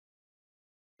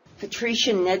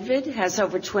Patricia Nedved has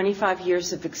over 25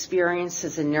 years of experience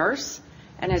as a nurse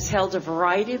and has held a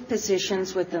variety of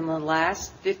positions within the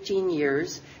last 15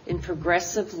 years in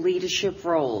progressive leadership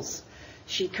roles.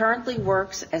 She currently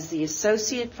works as the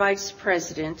Associate Vice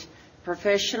President,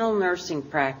 Professional Nursing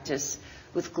Practice,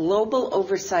 with global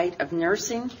oversight of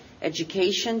nursing,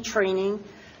 education, training,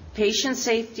 patient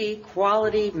safety,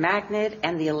 quality, magnet,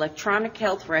 and the electronic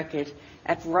health record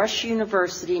at Rush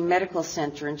University Medical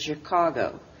Center in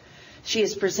Chicago. She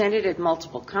has presented at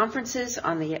multiple conferences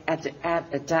on the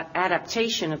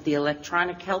adaptation of the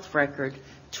electronic health record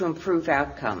to improve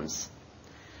outcomes.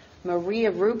 Maria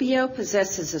Rubio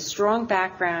possesses a strong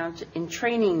background in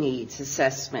training needs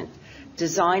assessment,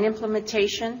 design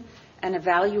implementation, and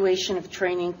evaluation of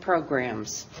training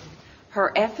programs.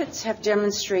 Her efforts have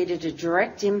demonstrated a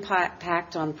direct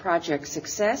impact on project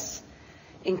success,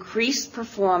 increased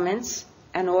performance,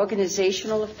 and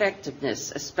organizational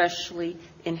effectiveness, especially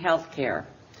in healthcare.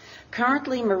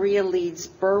 Currently, Maria leads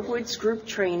Burwood's group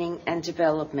training and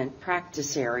development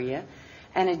practice area,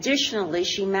 and additionally,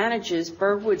 she manages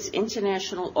Burwood's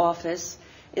international office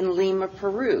in Lima,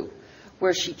 Peru,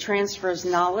 where she transfers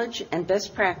knowledge and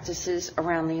best practices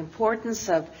around the importance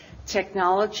of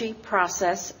technology,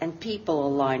 process, and people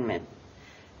alignment.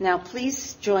 Now,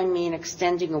 please join me in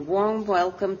extending a warm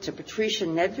welcome to Patricia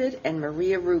Nedved and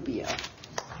Maria Rubio.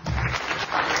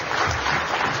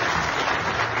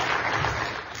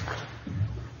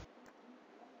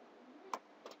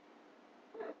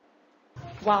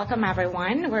 Welcome,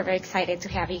 everyone. We're very excited to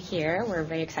have you here. We're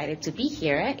very excited to be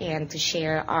here and to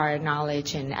share our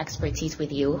knowledge and expertise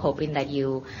with you, hoping that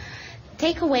you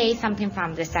take away something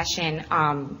from this session.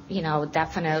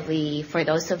 Definitely for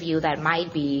those of you that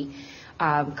might be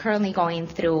currently going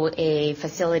through a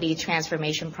facility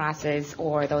transformation process,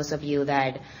 or those of you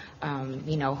that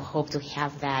hope to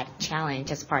have that challenge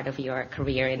as part of your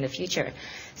career in the future.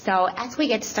 So as we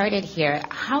get started here,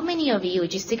 how many of you,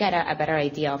 just to get a better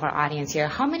idea of our audience here,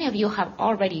 how many of you have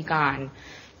already gone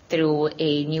through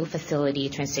a new facility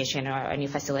transition or a new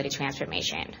facility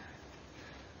transformation?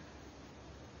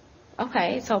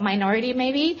 Okay, so minority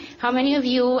maybe. How many of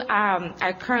you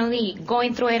are currently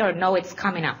going through it or know it's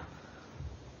coming up?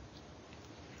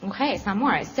 Okay, some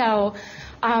more. So,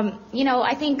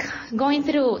 I think going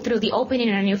through the opening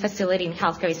in a new facility in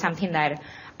healthcare is something that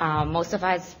most of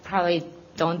us probably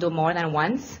don't do more than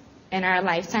once in our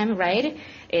lifetime, right?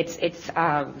 It's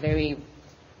a very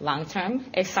long-term,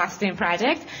 exhausting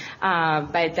project,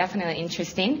 but definitely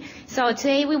interesting. So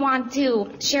today we want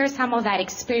to share some of that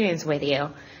experience with you.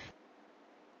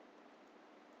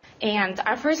 And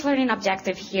our first learning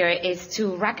objective here is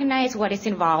to recognize what is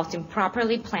involved in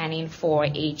properly planning for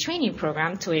a training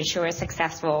program to ensure a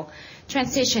successful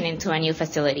transition into a new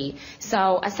facility.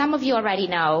 So as some of you already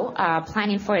know,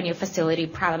 planning for a new facility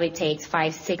probably takes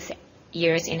 5-6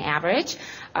 years in average.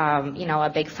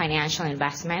 A big financial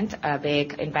investment, a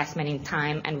big investment in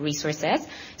time and resources.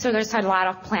 So there's a lot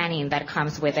of planning that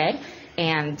comes with it.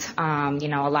 And,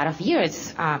 a lot of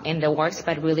years in the works,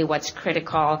 but really what's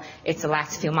critical is the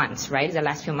last few months, right? The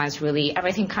last few months, really,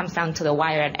 everything comes down to the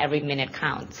wire and every minute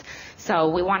counts. So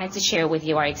we wanted to share with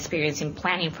you our experience in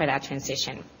planning for that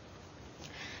transition.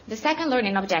 The second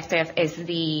learning objective is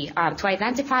to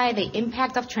identify the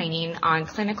impact of training on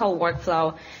clinical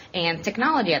workflow and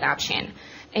technology adoption.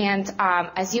 And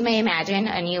as you may imagine,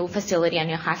 a new facility, a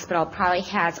new hospital probably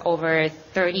has over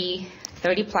 30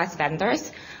 plus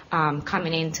vendors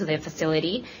coming into the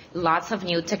facility, lots of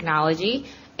new technology,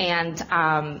 and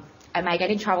I might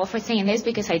get in trouble for saying this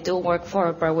because I do work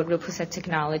for Burwood Group, who's a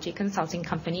technology consulting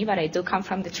company, but I do come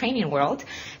from the training world.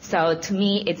 So to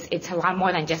me, it's a lot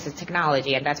more than just a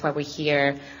technology, and that's why we're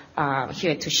here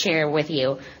to share with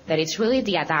you that it's really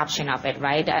the adoption of it,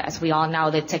 right? As we all know,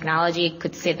 the technology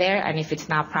could sit there, and if it's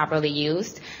not properly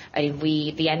used, if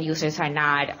the end users are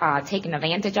not taking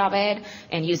advantage of it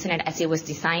and using it as it was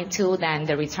designed to, then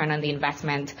the return on the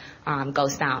investment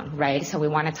goes down, right? So we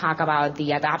want to talk about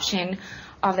the adoption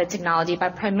of the technology,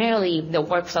 but primarily the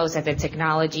workflows that the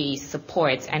technology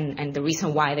supports and the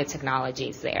reason why the technology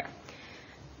is there.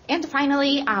 And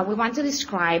finally, we want to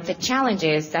describe the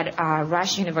challenges that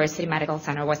Rush University Medical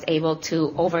Center was able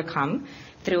to overcome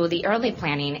through the early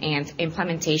planning and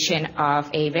implementation of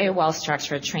a very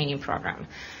well-structured training program.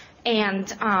 And,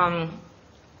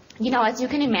 as you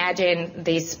can imagine,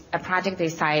 a project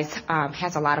this size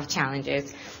has a lot of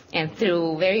challenges. And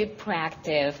through very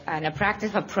proactive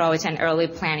approach and early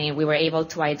planning, we were able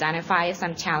to identify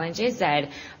some challenges that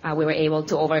we were able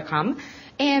to overcome.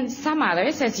 And some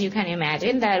others, as you can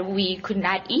imagine, that we could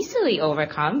not easily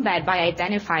overcome, but by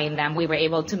identifying them, we were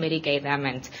able to mitigate them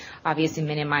and obviously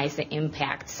minimize the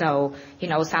impact. So,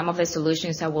 some of the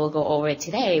solutions that we'll go over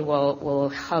today will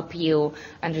help you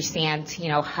understand,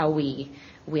 how we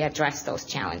address those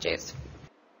challenges.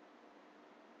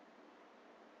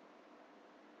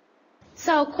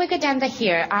 So, quick agenda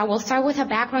here. We'll start with a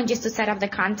background just to set up the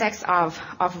context of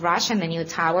Rush and the new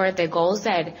tower, the goals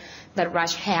that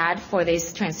Rush had for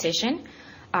this transition,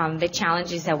 the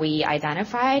challenges that we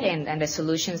identified, and the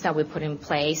solutions that we put in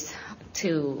place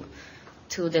to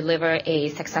deliver a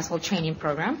successful training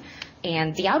program,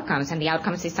 and the outcomes. And the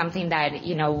outcomes is something that,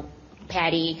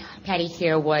 Patty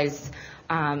here was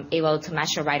able to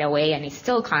measure right away, and is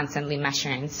still constantly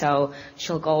measuring. So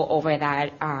she'll go over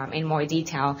that in more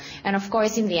detail. And of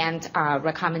course, in the end,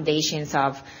 recommendations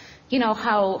of,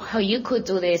 how you could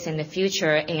do this in the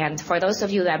future. And for those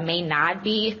of you that may not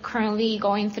be currently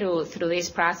going through this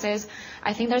process,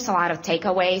 I think there's a lot of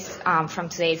takeaways from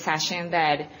today's session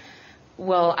that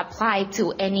will apply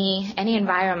to any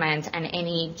environment and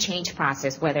any change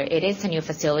process, whether it is a new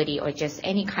facility or just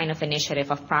any kind of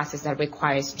initiative of process that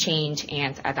requires change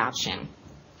and adoption.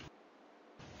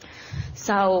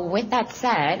 So with that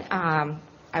said,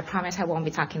 I promise I won't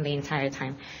be talking the entire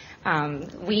time.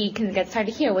 We can get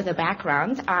started here with a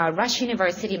background. Rush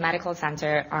University Medical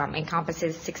Center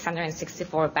encompasses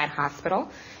 664-bed hospital,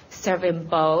 serving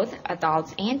both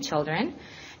adults and children.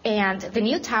 And the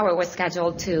new tower was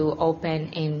scheduled to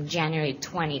open in January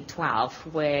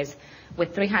 2012 with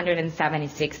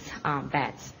 376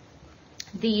 beds.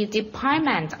 The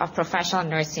Department of Professional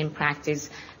Nursing Practice,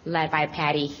 led by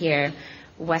Patty here,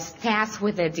 was tasked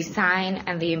with the design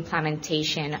and the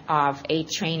implementation of a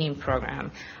training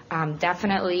program.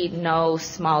 Definitely no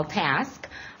small task,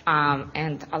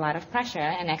 and a lot of pressure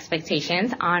and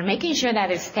expectations on making sure that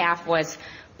the staff was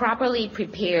properly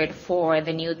prepared for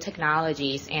the new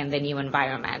technologies and the new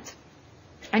environment.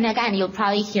 And again, you'll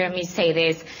probably hear me say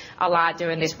this a lot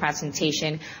during this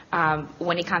presentation.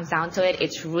 When it comes down to it,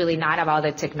 it's really not about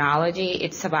the technology.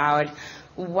 It's about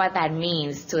what that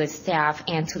means to the staff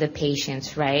and to the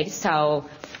patients, right? So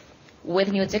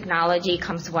with new technology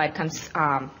comes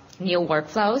new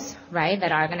workflows, right,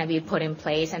 that are going to be put in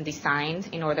place and designed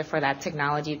in order for that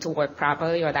technology to work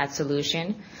properly or that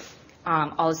solution.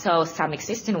 Also, some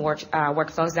existing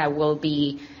workflows that will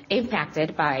be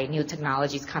impacted by new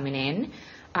technologies coming in.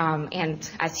 And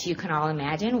as you can all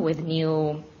imagine, with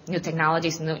new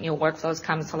technologies, new workflows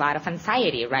comes a lot of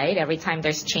anxiety, right? Every time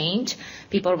there's change,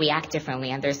 people react differently,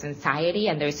 and there's anxiety,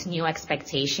 and there's new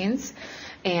expectations,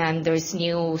 and there's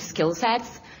new skill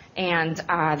sets, and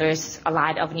there's a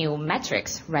lot of new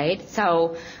metrics, right?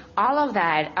 So all of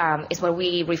that is what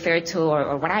we refer to,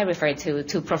 or what I refer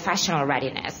to professional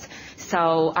readiness.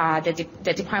 So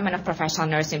the Department of Professional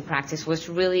Nursing Practice was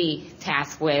really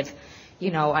tasked with,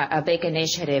 a big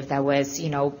initiative that was,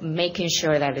 making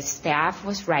sure that the staff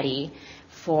was ready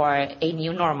for a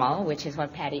new normal, which is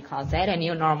what Patty calls it, a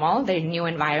new normal, the new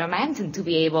environment, and to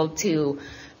be able to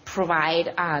provide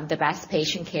the best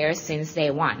patient care since day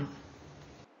one.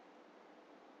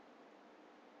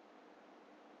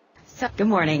 Good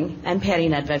morning. I'm Patty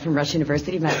Nedved from Rush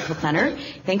University Medical Center.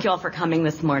 Thank you all for coming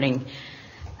this morning.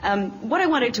 What I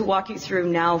wanted to walk you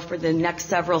through now for the next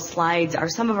several slides are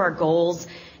some of our goals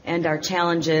and our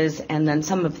challenges, and then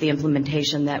some of the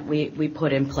implementation that we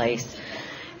put in place.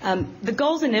 The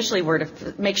goals initially were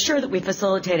to make sure that we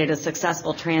facilitated a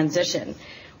successful transition.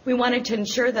 We wanted to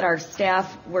ensure that our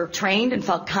staff were trained and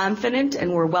felt confident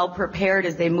and were well prepared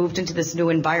as they moved into this new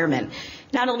environment,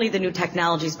 not only the new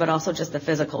technologies, but also just the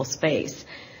physical space.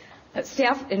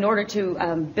 Staff, in order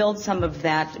to build some of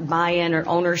that buy-in or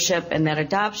ownership and that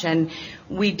adoption,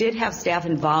 we did have staff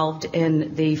involved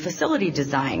in the facility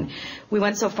design. We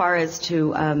went so far as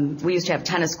to, we used to have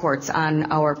tennis courts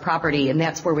on our property, and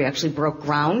that's where we actually broke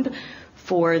ground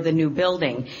for the new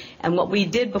building. And what we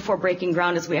did before breaking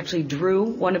ground is we actually drew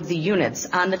one of the units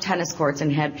on the tennis courts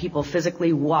and had people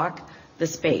physically walk the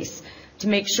space to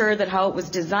make sure that how it was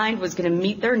designed was going to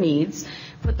meet their needs,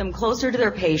 put them closer to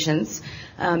their patients.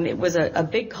 It was a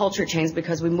big culture change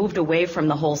because we moved away from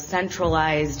the whole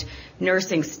centralized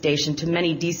nursing station to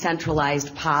many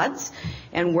decentralized pods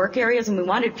and work areas, and we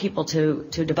wanted people to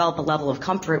develop a level of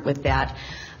comfort with that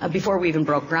before we even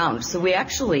broke ground. So we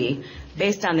actually,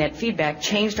 based on that feedback,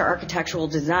 changed our architectural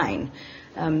design.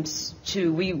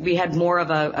 We had more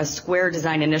of a square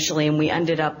design initially, and we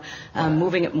ended up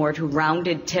moving it more to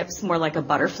rounded tips, more like a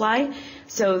butterfly,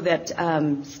 so that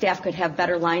staff could have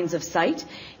better lines of sight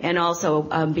and also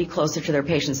be closer to their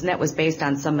patients. And that was based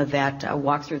on some of that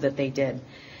walkthrough that they did.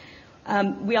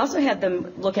 We also had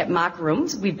them look at mock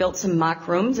rooms. We built some mock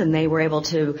rooms, and they were able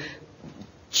to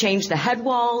change the head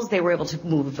walls. They were able to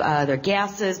move their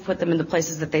gases, put them in the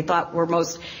places that they thought were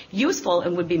most useful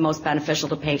and would be most beneficial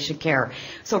to patient care.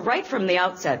 So right from the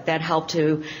outset, that helped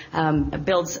to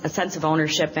build a sense of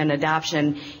ownership and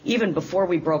adoption even before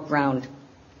we broke ground.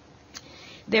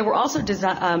 They were also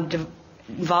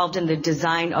involved in the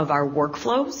design of our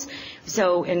workflows.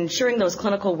 So ensuring those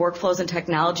clinical workflows and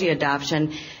technology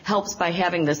adoption helps by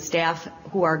having the staff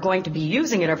who are going to be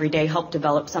using it every day help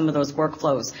develop some of those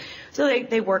workflows. So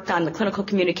they worked on the clinical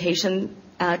communication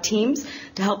teams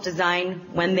to help design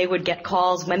when they would get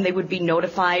calls, when they would be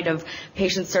notified of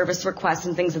patient service requests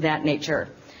and things of that nature.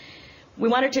 We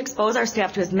wanted to expose our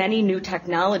staff to as many new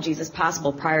technologies as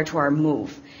possible prior to our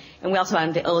move. And we also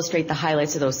wanted to illustrate the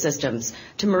highlights of those systems.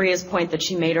 To Maria's point that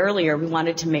she made earlier, we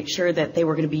wanted to make sure that they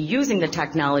were going to be using the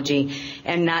technology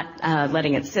and not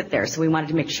letting it sit there. So we wanted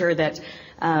to make sure that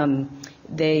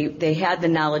they had the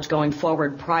knowledge going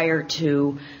forward prior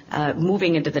to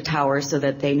moving into the tower so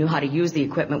that they knew how to use the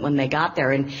equipment when they got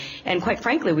there. And quite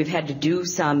frankly, we've had to do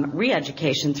some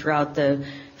re-education throughout the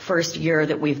first year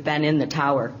that we've been in the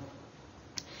tower.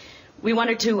 We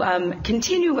wanted to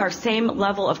continue our same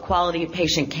level of quality of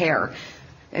patient care.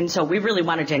 And so we really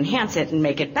wanted to enhance it and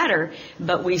make it better,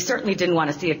 but we certainly didn't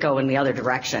want to see it go in the other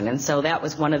direction. And so that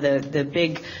was one of the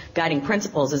big guiding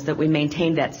principles, is that we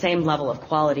maintained that same level of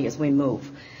quality as we move.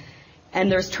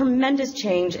 And there's tremendous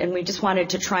change, and we just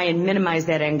wanted to try and minimize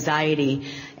that anxiety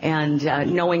and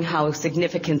knowing how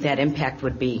significant that impact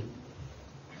would be.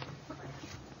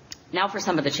 Now for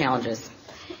some of the challenges.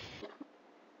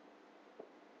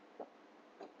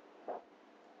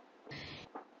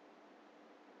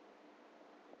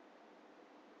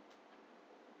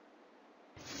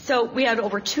 So we had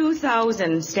over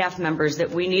 2,000 staff members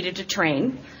that we needed to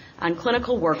train on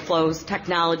clinical workflows,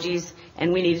 technologies,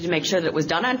 and we needed to make sure that it was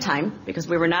done on time because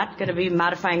we were not going to be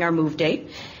modifying our move date,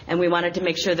 and we wanted to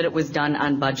make sure that it was done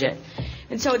on budget.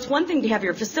 And so it's one thing to have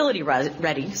your facility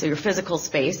ready, so your physical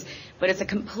space, but it's a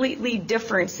completely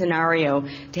different scenario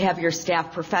to have your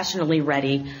staff professionally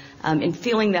ready and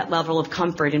feeling that level of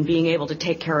comfort and being able to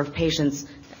take care of patients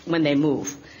when they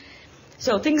move.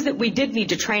 So things that we did need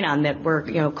to train on that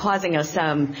were, causing us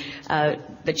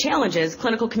the challenges: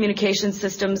 clinical communication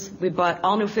systems. We bought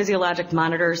all new physiologic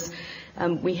monitors.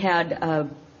 We had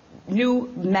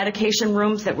new medication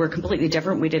rooms that were completely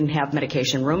different. We didn't have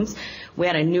medication rooms. We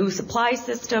had a new supply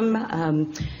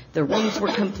system. The rooms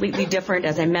were completely different.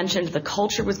 As I mentioned, the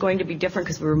culture was going to be different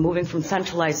because we were moving from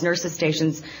centralized nurses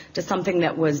stations to something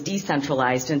that was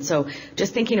decentralized. And so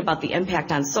just thinking about the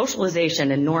impact on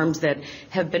socialization and norms that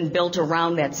have been built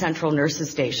around that central nurses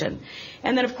station.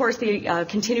 And then, of course, the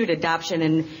continued adoption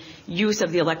and use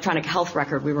of the electronic health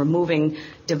record. We were moving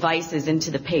devices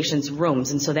into the patient's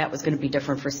rooms, and so that was going to be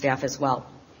different for staff as well.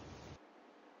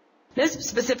 This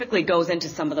specifically goes into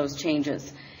some of those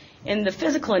changes. In the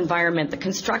physical environment, the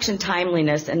construction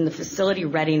timeliness and the facility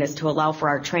readiness to allow for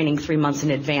our training 3 months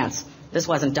in advance. This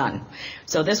wasn't done.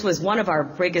 So this was one of our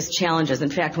biggest challenges. In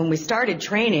fact, when we started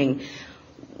training,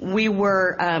 we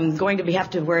were going to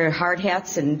have to wear hard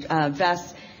hats and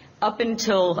vests up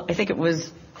until, I think it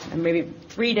was maybe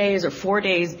 3 days or 4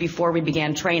 days before we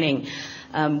began training.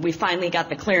 We finally got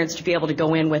the clearance to be able to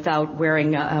go in without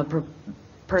wearing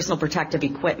personal protective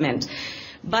equipment.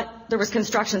 But there was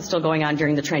construction still going on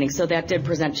during the training, so that did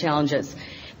present challenges.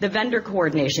 The vendor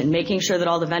coordination, making sure that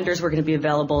all the vendors were going to be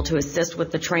available to assist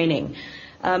with the training.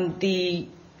 The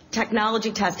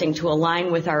technology testing to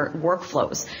align with our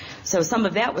workflows. So some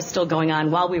of that was still going on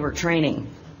while we were training.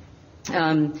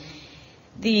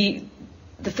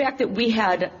 The fact that we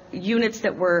had units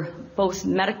that were both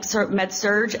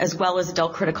med-surg as well as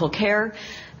adult critical care,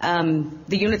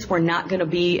 the units were not going to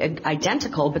be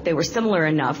identical, but they were similar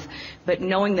enough, but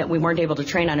knowing that we weren't able to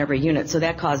train on every unit, so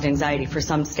that caused anxiety for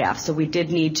some staff. So we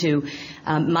did need to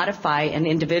modify and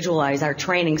individualize our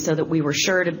training so that we were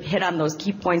sure to hit on those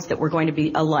key points that were going to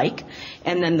be alike,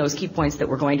 and then those key points that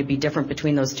were going to be different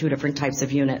between those two different types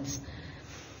of units.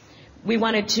 We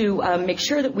wanted to make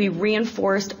sure that we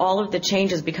reinforced all of the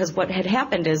changes, because what had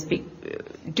happened is,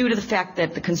 due to the fact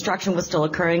that the construction was still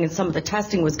occurring and some of the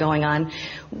testing was going on,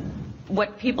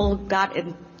 what people got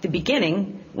in the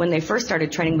beginning when they first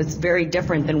started training was very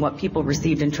different than what people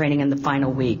received in training in the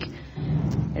final week.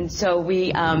 And so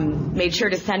we made sure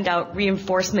to send out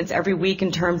reinforcements every week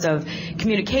in terms of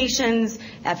communications,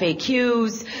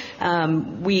 FAQs.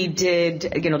 We did,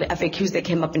 the FAQs that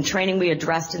came up in training we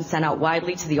addressed and sent out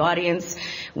widely to the audience.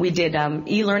 We did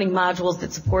e-learning modules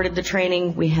that supported the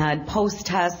training. We had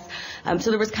post-tests. So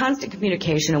there was constant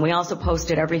communication, and we also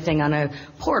posted everything on a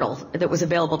portal that was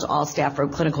available to all staff from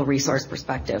a clinical resource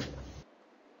perspective.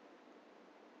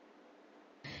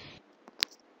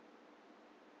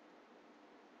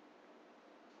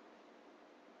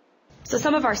 So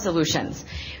some of our solutions.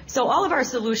 So all of our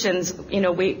solutions,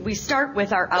 we start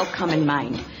with our outcome in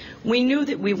mind. We knew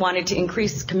that we wanted to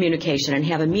increase communication and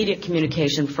have immediate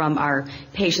communication from our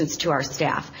patients to our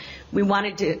staff. We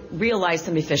wanted to realize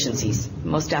some efficiencies,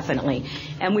 most definitely.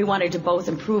 And we wanted to both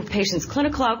improve patients'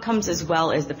 clinical outcomes as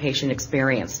well as the patient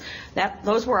experience.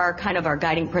 Those were our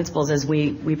guiding principles as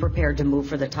we prepared to move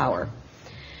for the tower.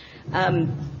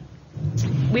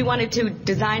 We wanted to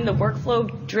design the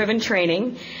workflow-driven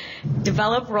training,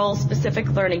 develop role-specific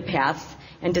learning paths,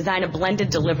 and design a blended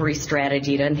delivery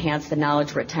strategy to enhance the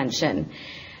knowledge retention.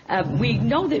 We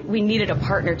know that we needed a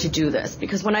partner to do this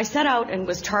because when I set out and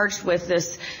was charged with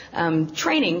this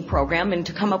training program and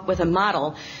to come up with a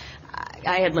model,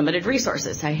 I had limited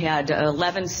resources. I had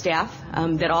 11 staff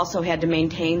that also had to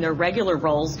maintain their regular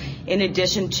roles in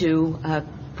addition to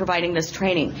providing this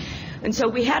training. And so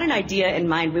we had an idea in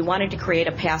mind. We wanted to create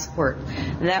a passport.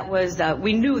 That was,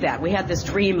 we knew that. We had this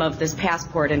dream of this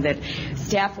passport and that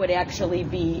staff would actually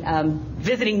be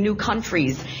visiting new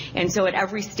countries. And so at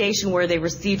every station where they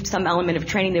received some element of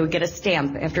training, they would get a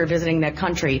stamp after visiting that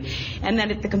country. And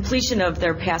then at the completion of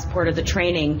their passport or the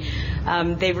training,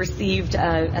 they received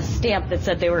a stamp that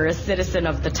said they were a citizen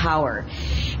of the tower.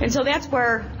 And so that's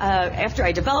where, after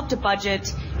I developed a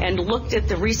budget and looked at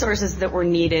the resources that were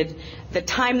needed, the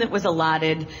time that was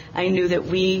allotted, I knew that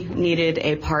we needed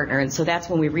a partner. And so that's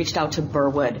when we reached out to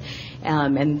Burwood,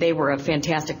 and they were a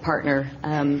fantastic partner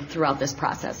throughout this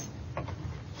process.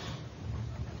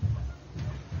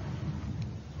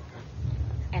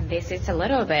 And this is a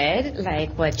little bit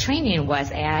like what training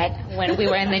was at when we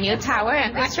were in the new tower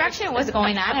and construction was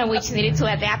going on and we just needed to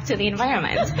adapt to the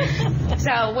environment.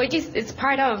 So it's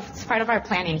part of our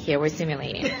planning here. We're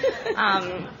simulating.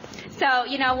 So,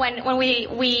 when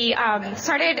we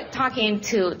started talking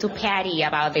to Patty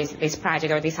about this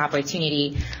project or this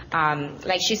opportunity,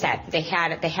 like she said, they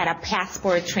had a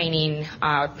passport training,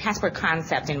 passport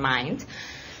concept in mind.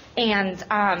 And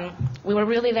we were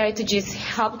really there to just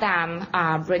help them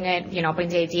bring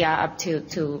the idea up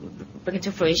to bring it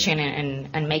to fruition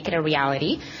and make it a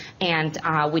reality. And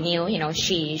we knew,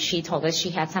 she told us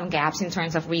she had some gaps in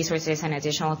terms of resources and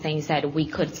additional things that we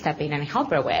could step in and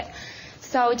help her with.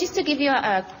 So just to give you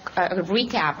a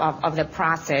recap of the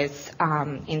process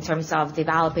in terms of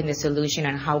developing the solution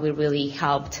and how we really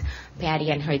helped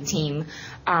Patty and her team.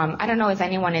 I don't know if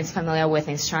anyone is familiar with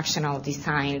instructional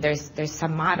design. There's a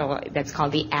model that's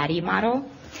called the ADDIE model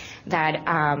that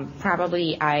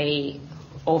probably I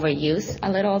overuse a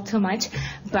little too much,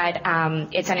 but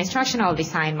it's an instructional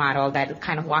design model that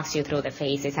kind of walks you through the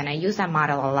phases, and I use that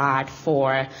model a lot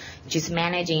for just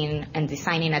managing and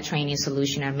designing a training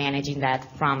solution and managing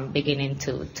that from beginning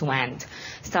to end.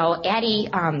 So ADDIE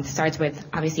starts with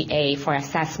obviously A for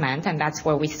assessment, and that's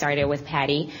where we started with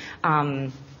Patty.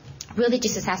 Really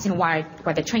just assessing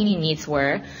what the training needs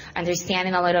were,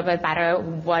 understanding a little bit better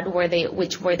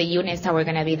which were the units that were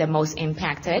going to be the most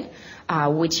impacted,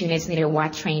 which units needed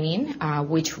what training,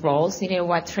 which roles needed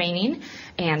what training,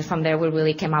 and from there we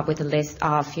really came up with a list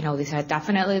of, these are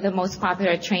definitely the most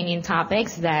popular training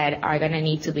topics that are going to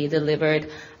need to be delivered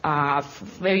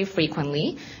very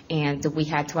frequently, and we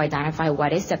had to identify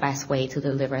what is the best way to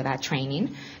deliver that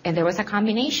training. And there was a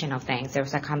combination of things. There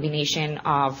was a combination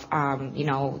of,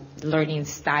 learning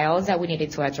styles that we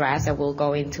needed to address that we'll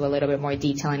go into a little bit more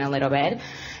detail in a little bit.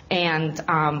 And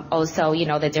also,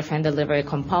 the different delivery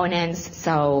components.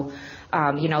 So,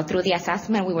 through the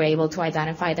assessment, we were able to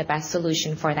identify the best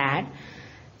solution for that.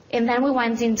 And then we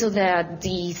went into the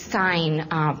design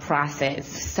process.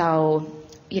 So,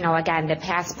 again, the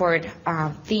passport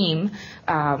theme,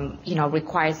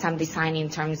 requires some design in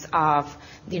terms of,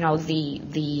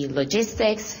 the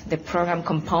logistics, the program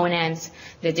components,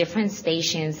 the different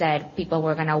stations that people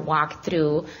were going to walk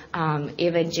through,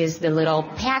 even just the little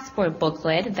passport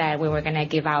booklet that we were going to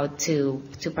give out to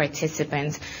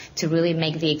participants to really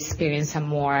make the experience a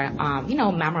more,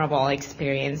 memorable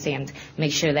experience and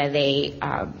make sure that they,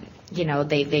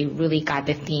 they really got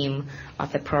the theme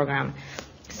of the program.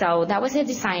 So that was the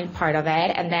design part of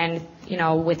it. And then,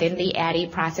 within the ADDIE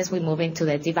process, we move into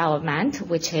the development,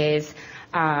 which is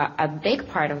a big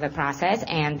part of the process,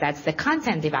 and that's the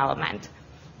content development.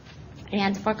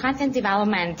 And for content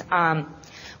development,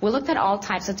 we looked at all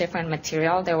types of different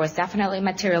material. There was definitely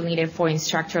material needed for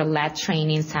instructor-led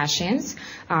training sessions.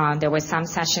 There were some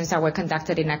sessions that were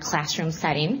conducted in a classroom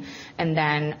setting, and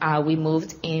then we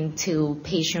moved into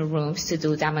patient rooms to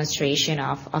do demonstration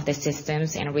of the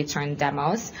systems and return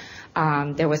demos.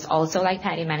 There was also, like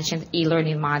Patty mentioned,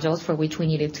 e-learning modules for which we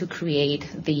needed to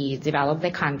develop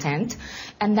the content,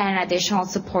 and then additional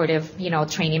supportive,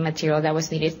 training material that was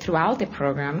needed throughout the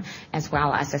program, as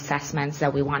well as assessments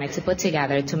that we wanted to put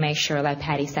together to make sure, like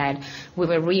Patty said, we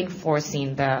were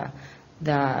reinforcing the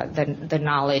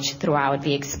knowledge throughout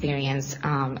the experience,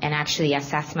 and actually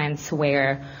assessments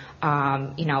were,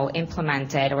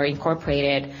 implemented or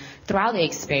incorporated throughout the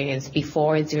experience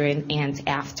before, during, and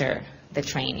after the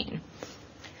training.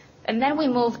 And then we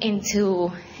move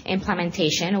into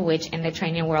implementation, which in the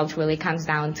training world really comes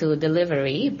down to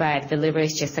delivery, but delivery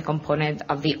is just a component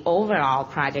of the overall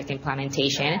project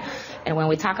implementation. And when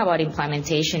we talk about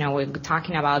implementation, and we're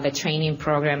talking about the training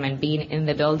program and being in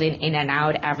the building in and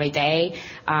out every day,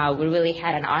 we really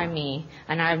had an army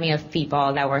of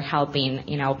people that were helping,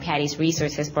 Patty's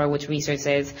resources, Burwood's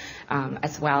resources,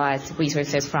 as well as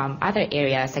resources from other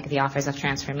areas like the Office of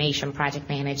Transformation, Project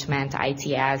Management,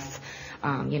 ITS,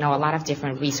 a lot of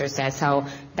different resources. So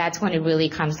that's when it really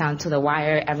comes down to the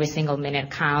wire. Every single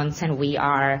minute counts, and we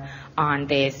are on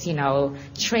this,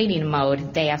 training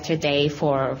mode day after day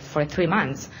for 3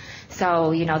 months.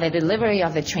 So, the delivery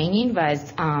of the training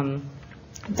was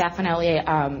definitely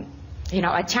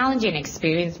a challenging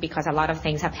experience, because a lot of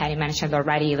things have Patty mentioned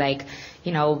already, like,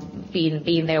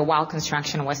 being there while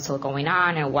construction was still going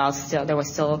on, and while there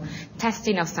was still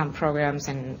testing of some programs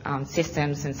and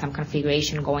systems and some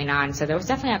configuration going on. So there was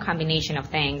definitely a combination of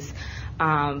things.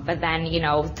 But then,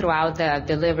 throughout the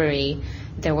delivery,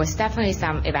 there was definitely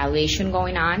some evaluation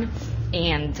going on,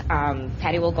 and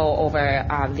Patty will go over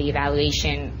the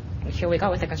evaluation. Here we go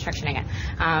with the construction again.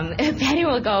 Patty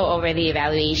will go over the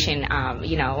evaluation, a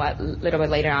little bit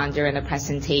later on during the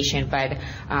presentation, but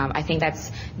I think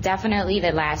that's definitely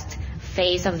the last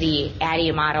phase of the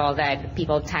ADDIE model that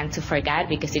people tend to forget,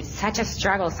 because it's such a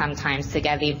struggle sometimes to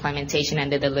get the implementation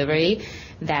and the delivery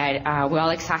that we're all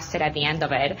exhausted at the end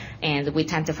of it, and we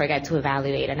tend to forget to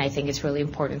evaluate. And I think it's really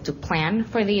important to plan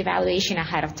for the evaluation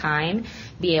ahead of time,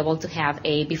 be able to have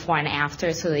a before and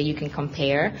after so that you can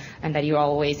compare, and that you're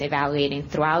always evaluating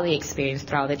throughout the experience,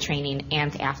 throughout the training,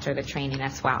 and after the training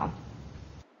as well.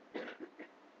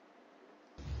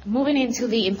 Moving into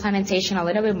the implementation, a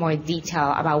little bit more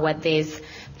detail about what this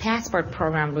passport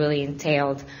program really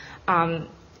entailed.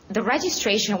 The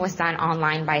registration was done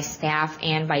online by staff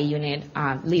and by unit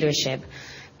leadership.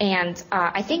 And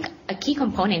I think a key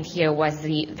component here was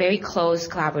the very close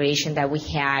collaboration that we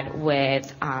had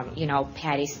with,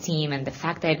 Patty's team, and the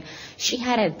fact that she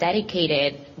had a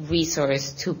dedicated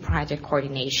resource to project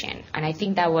coordination. And I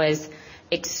think that was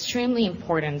extremely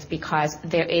important, because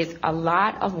there is a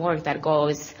lot of work that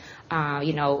goes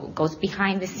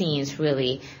behind the scenes,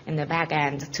 really, in the back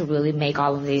end, to really make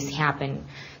all of this happen.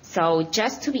 So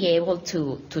just to be able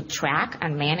to track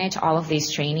and manage all of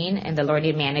this training in the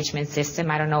learning management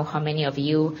system, I don't know how many of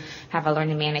you have a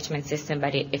learning management system,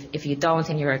 but if you don't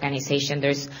in your organization,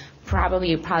 you're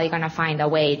probably going to find a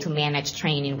way to manage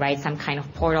training, right? Some kind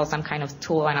of portal, some kind of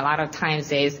tool, and a lot of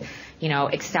times is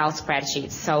Excel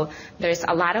spreadsheets. So there's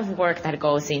a lot of work that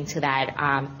goes into that,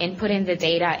 inputting the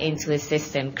data into the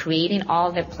system, creating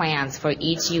all the plans for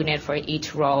each unit, for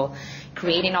each role,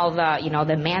 creating all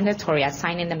the,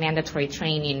 assigning the mandatory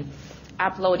training,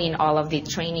 uploading all of the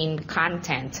training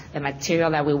content, the material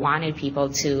that we wanted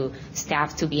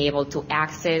staff to be able to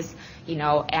access,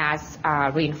 as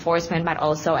reinforcement, but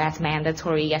also as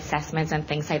mandatory assessments and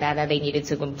things like that they needed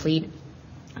to complete.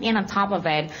 And on top of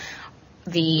it,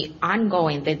 the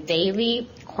daily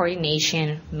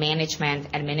coordination, management,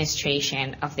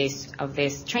 administration of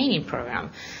this training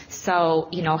program. So,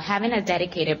 having a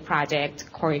dedicated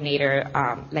project coordinator,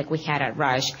 like we had at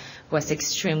Rush, was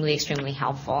extremely, extremely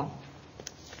helpful.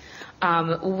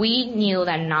 We knew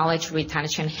that knowledge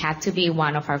retention had to be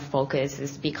one of our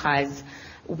focuses, because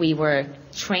we were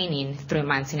training 3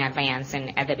 months in advance.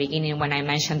 And at the beginning, when I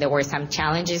mentioned there were some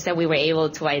challenges that we were able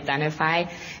to identify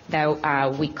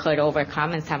that we could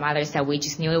overcome, and some others that we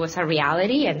just knew it was a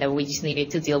reality and that we just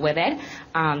needed to deal with it,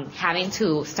 having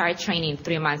to start training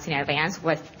 3 months in advance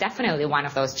was definitely one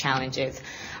of those challenges.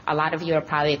 A lot of you are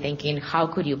probably thinking, how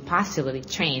could you possibly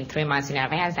train 3 months in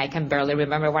advance? I can barely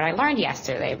remember what I learned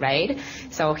yesterday, right?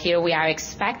 So here we are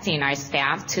expecting our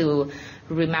staff to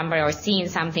remember or seeing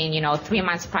something, 3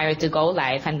 months prior to go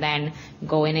live, and then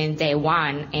going in day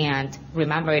one and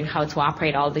remembering how to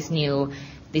operate all these new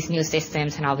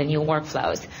systems and all the new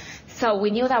workflows. So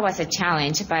we knew that was a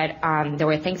challenge, but there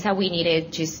were things that we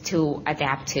needed just to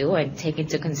adapt to and take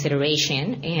into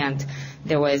consideration. And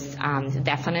there was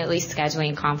definitely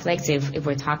scheduling conflicts. If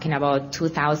we're talking about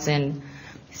 2,000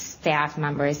 staff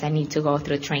members that need to go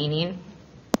through training,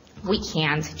 we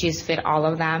can't just fit all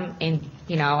of them in,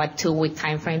 a 2-week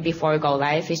time frame before go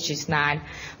live. It's just not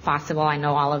possible. I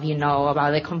know all of you know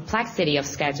about the complexity of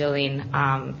scheduling,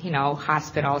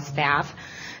 hospital staff.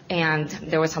 And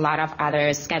there was a lot of other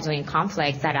scheduling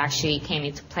conflicts that actually came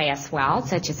into play as well,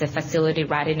 such as the facility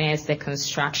readiness, the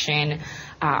construction,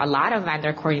 a lot of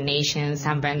vendor coordination.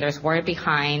 Some vendors were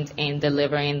behind in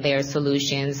delivering their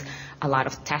solutions, a lot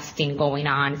of testing going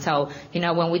on. So,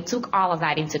 when we took all of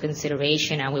that into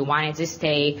consideration and we wanted to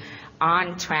stay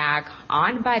on track,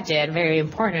 on budget, very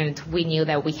important, we knew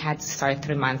that we had to start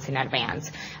 3 months in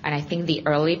advance. And I think the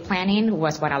early planning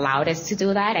was what allowed us to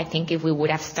do that. I think if we would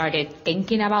have started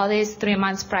thinking about this 3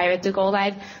 months prior to go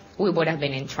live, we would have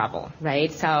been in trouble,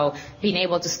 right? So being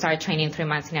able to start training 3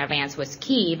 months in advance was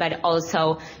key, but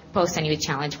also posed a new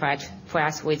challenge for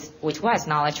us, which was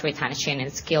knowledge retention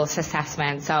and skills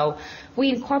assessment. So we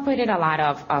incorporated a lot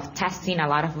of testing, a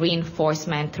lot of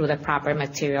reinforcement through the proper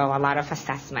material, a lot of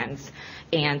assessments.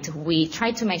 And we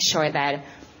tried to make sure that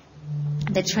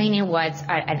the training was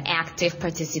an active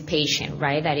participation,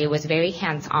 right? That it was very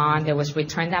hands-on. There was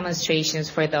return demonstrations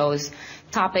for those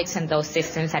topics and those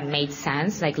systems that made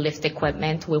sense, like lift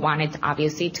equipment. We wanted,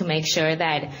 obviously, to make sure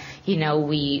that,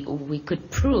 we could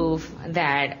prove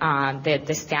that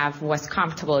the staff was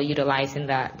comfortable utilizing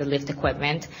the lift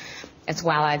equipment, as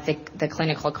well as the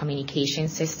clinical communication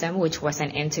system, which was an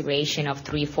integration of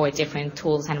 3-4 different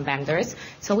tools and vendors.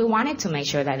 So we wanted to make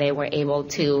sure that they were able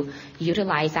to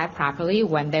utilize that properly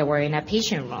when they were in a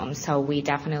patient room. So we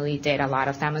definitely did a lot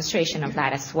of demonstration of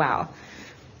that as well.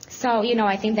 So,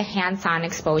 I think the hands-on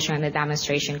exposure and the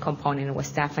demonstration component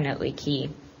was definitely key.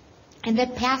 And the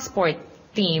passport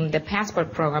theme, the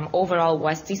passport program overall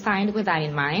was designed with that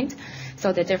in mind.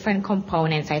 So the different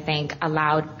components, I think,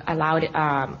 allowed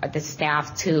the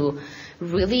staff to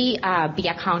really be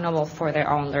accountable for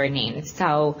their own learning.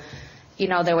 So,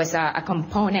 there was a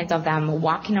component of them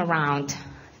walking around,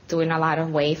 doing a lot of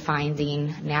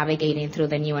wayfinding, navigating through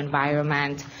the new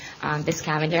environment. The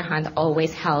scavenger hunt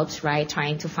always helps, right?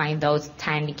 Trying to find those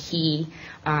 10 key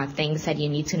things that you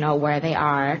need to know where they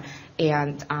are,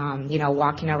 and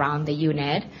walking around the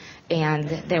unit. And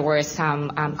there were some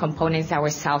components that were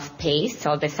self-paced.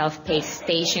 So the self-paced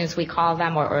stations, we call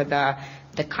them, or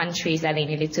the countries that they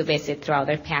needed to visit throughout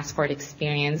their passport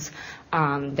experience.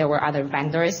 There were other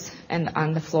vendors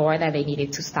on the floor that they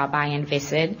needed to stop by and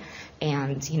visit.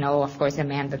 And, of course, the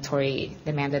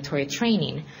mandatory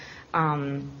training.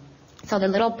 So the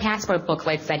little passport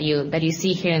booklets that you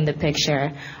see here in the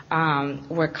picture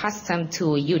were custom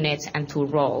to units and to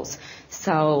roles.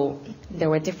 So there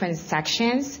were different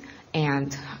sections,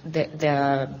 and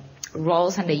the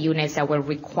roles and the units that were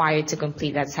required to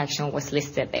complete that section was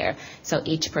listed there. So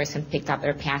each person picked up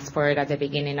their passport at the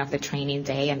beginning of the training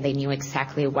day, and they knew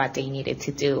exactly what they needed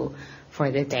to do for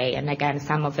the day. And again,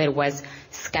 some of it was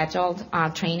scheduled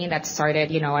training that started,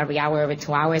 every hour, every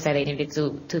 2 hours that they needed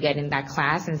to get in that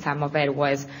class. And some of it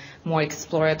was more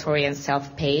exploratory and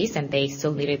self-paced, and they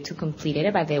still needed to complete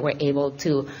it, but they were able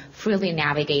to freely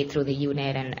navigate through the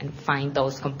unit and find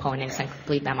those components and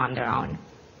complete them on their own.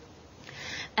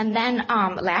 And then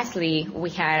lastly, we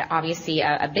had obviously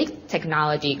a big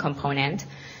technology component.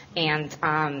 And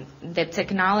the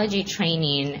technology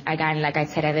training, again, like I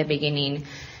said at the beginning,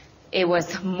 it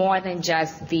was more than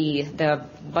just the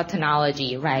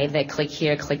buttonology, right? The click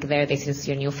here, click there, this is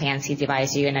your new fancy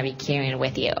device you're going to be carrying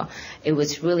with you. It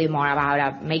was really more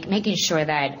about making sure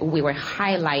that we were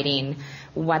highlighting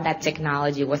what that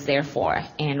technology was there for,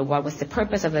 and what was the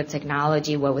purpose of the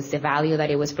technology, what was the value that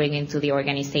it was bringing to the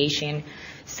organization.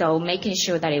 So making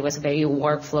sure that it was very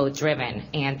workflow driven.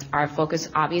 And our focus,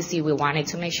 obviously, we wanted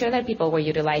to make sure that people were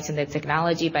utilizing the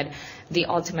technology, but the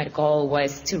ultimate goal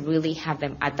was to really have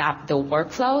them adopt the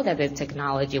workflow that the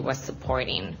technology was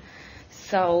supporting.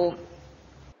 So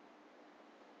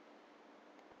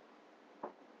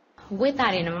with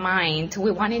that in mind,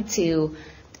 we wanted to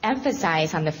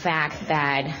emphasize on the fact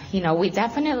that, we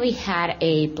definitely had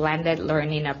a blended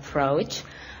learning approach.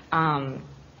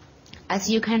 As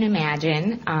you can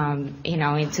imagine,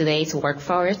 in today's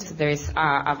workforce, there's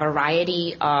a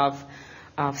variety of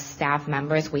staff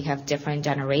members. We have different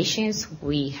generations.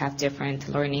 We have different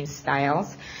learning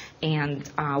styles. And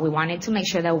we wanted to make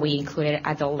sure that we included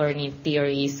adult learning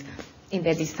theories in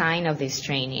the design of this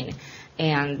training.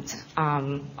 And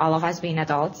all of us being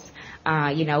adults,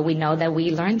 We know that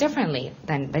we learn differently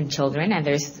than children, and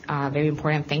there's very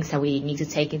important things that we need to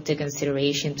take into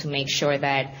consideration to make sure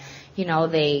that,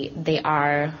 they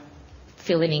are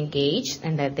feeling engaged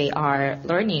and that they are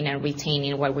learning and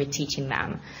retaining what we're teaching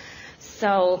them.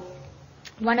 So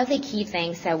one of the key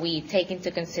things that we take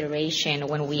into consideration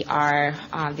when we are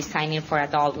designing for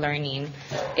adult learning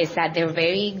is that they're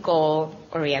very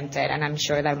goal-oriented, and I'm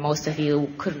sure that most of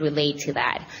you could relate to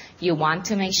that. You want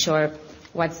to make sure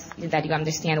that you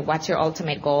understand what's your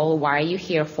ultimate goal, why are you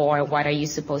here for, what are you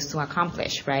supposed to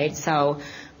accomplish, right? So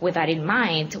with that in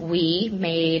mind, we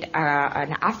made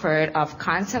an effort of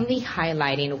constantly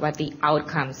highlighting what the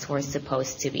outcomes were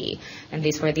supposed to be. And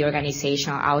these were the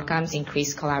organizational outcomes: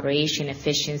 increased collaboration,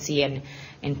 efficiency,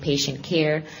 and patient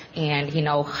care, and,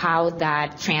 how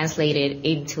that translated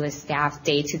into a staff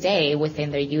day-to-day within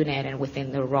their unit and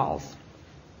within their roles.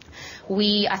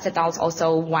 We, as adults,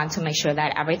 also want to make sure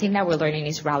that everything that we're learning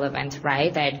is relevant,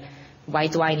 right? That why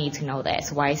do I need to know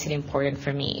this? Why is it important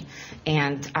for me?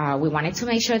 And we wanted to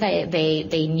make sure that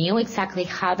they knew exactly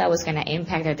how that was going to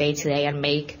impact their day-to-day and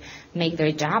make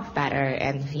their job better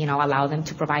and, allow them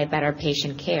to provide better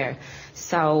patient care.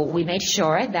 So we made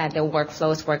sure that the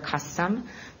workflows were custom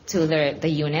to the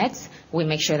units. We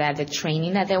make sure that the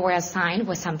training that they were assigned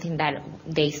was something that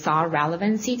they saw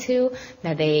relevancy to,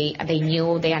 that they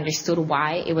knew, they understood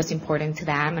why it was important to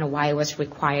them and why it was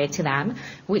required to them.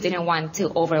 We didn't want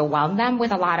to overwhelm them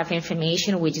with a lot of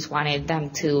information. We just wanted them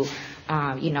to,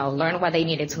 learn what they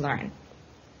needed to learn.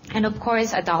 And of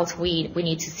course, adults, we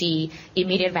need to see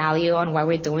immediate value on what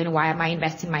we're doing. Why am I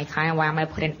investing my time? Why am I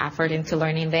putting effort into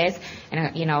learning this?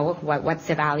 And, what's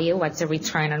the value? What's the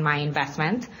return on my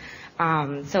investment?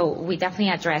 So we definitely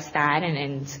address that,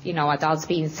 and adults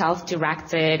being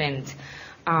self-directed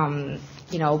and,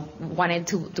 wanted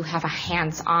to have a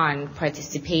hands-on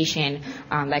participation.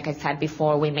 Like I said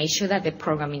before, we made sure that the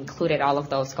program included all of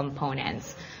those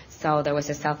components. So there was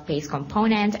a self-paced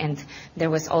component, and there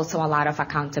was also a lot of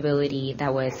accountability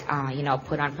that was,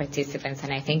 put on participants.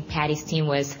 And I think Patty's team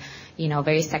was,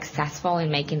 very successful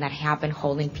in making that happen,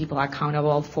 holding people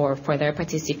accountable for their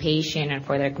participation and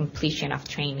for their completion of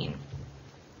training.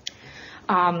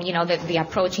 The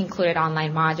approach included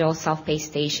online modules, self-paced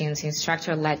stations,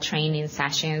 instructor-led training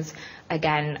sessions.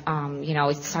 Again,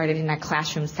 it started in a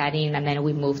classroom setting, and then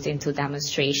we moved into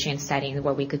demonstration settings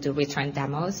where we could do return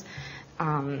demos.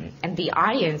 And the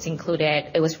audience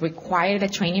included, the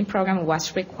training program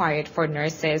was required for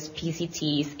nurses,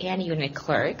 PCTs, and unit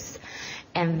clerks.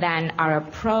 And then our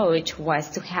approach was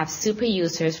to have super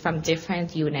users from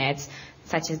different units,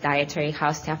 such as dietary,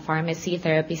 house staff, pharmacy,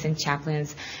 therapists, and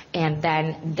chaplains, and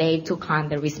then they took on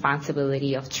the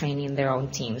responsibility of training their own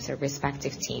teams, their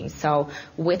respective teams. So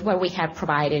with what we had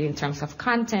provided in terms of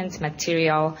content,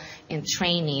 material, and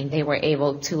training, they were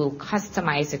able to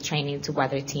customize the training to what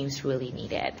their teams really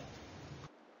needed.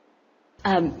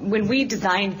 When we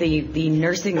designed the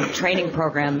nursing training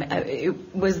program,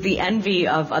 it was the envy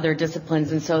of other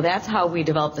disciplines, and so that's how we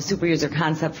developed the super user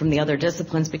concept from the other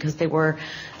disciplines, because they were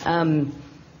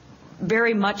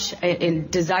very much in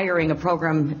desiring a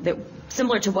program that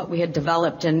similar to what we had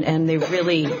developed, and they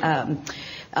really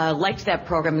liked that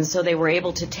program, and so they were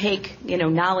able to take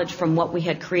knowledge from what we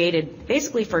had created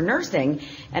basically for nursing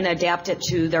and adapt it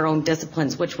to their own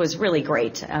disciplines, which was really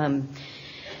great.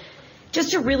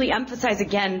 Just to really emphasize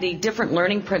again the different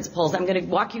learning principles, I'm going to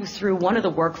walk you through one of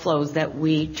the workflows that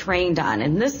we trained on.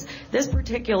 And this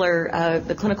particular,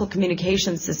 the clinical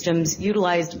communication systems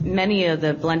utilized many of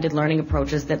the blended learning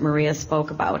approaches that Maria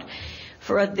spoke about.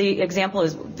 For the example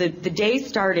is the day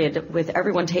started with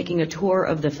everyone taking a tour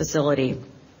of the facility,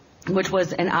 which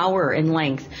was an hour in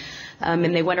length.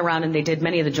 And they went around and they did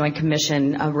many of the Joint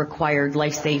Commission required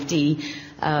life safety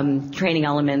training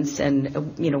elements and,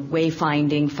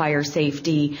 wayfinding, fire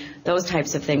safety, those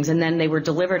types of things. And then they were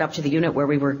delivered up to the unit where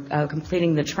we were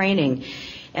completing the training.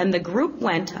 And the group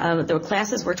went, the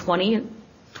classes were 20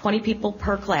 people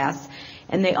per class,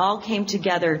 and they all came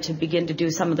together to begin to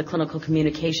do some of the clinical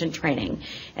communication training.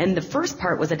 And the first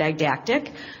part was a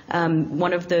didactic.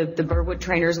 One of the Burwood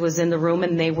trainers was in the room,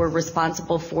 and they were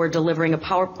responsible for delivering a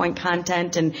PowerPoint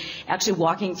content and actually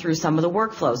walking through some of the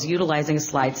workflows, utilizing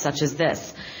slides such as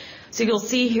this. So you'll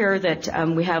see here that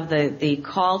we have the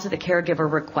call to the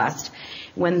caregiver request.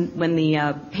 When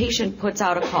the patient puts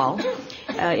out a call,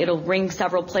 it'll ring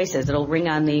several places. It'll ring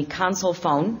on the console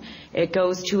phone. It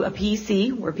goes to a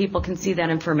PC where people can see that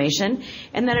information.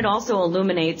 And then it also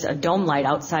illuminates a dome light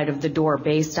outside of the door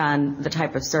based on the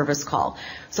type of service call.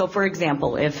 So, for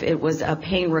example, if it was a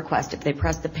pain request, if they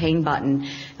pressed the pain button,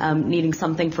 needing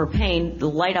something for pain, the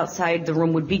light outside the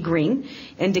room would be green,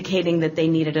 indicating that they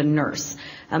needed a nurse.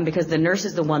 because the nurse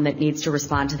is the one that needs to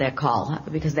respond to that call,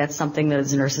 because that's something that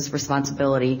is the nurse's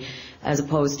responsibility as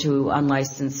opposed to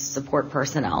unlicensed support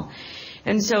personnel.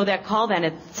 And so that call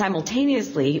then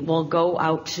simultaneously will go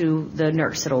out to the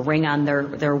nurse. It'll ring on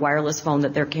their wireless phone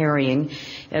that they're carrying.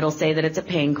 It'll say that it's a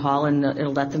pain call, and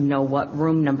it'll let them know what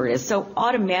room number it is. So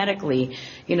automatically,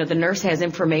 the nurse has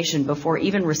information before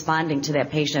even responding to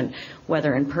that patient,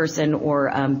 whether in person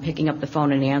or picking up the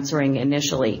phone and answering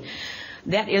initially.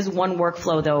 That is one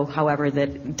workflow, though, however,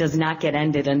 that does not get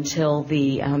ended until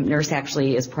the nurse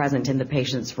actually is present in the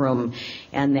patient's room.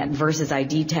 And that versus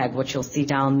ID tag, which you'll see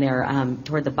down there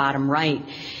toward the bottom right,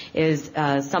 is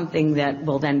something that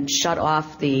will then shut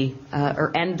off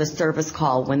or end the service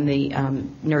call when the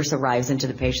nurse arrives into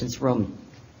the patient's room.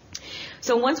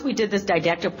 So once we did this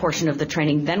didactic portion of the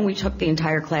training, then we took the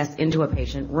entire class into a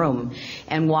patient room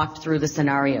and walked through the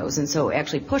scenarios. And so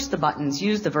actually pushed the buttons,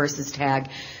 used the versus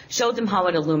tag, showed them how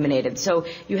it illuminated. So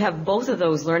you have both of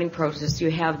those learning processes.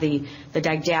 You have the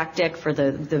didactic for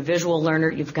the visual learner.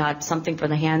 You've got something for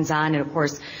the hands-on, and of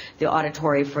course the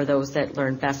auditory for those that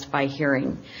learn best by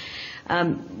hearing.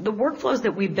 The workflows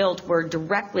that we built were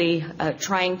directly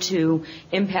trying to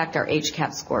impact our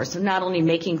HCAP score. So not only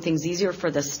making things easier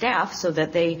for the staff so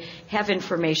that they have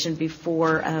information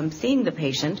before seeing the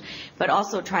patient, but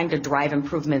also trying to drive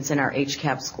improvements in our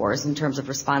HCAP scores in terms of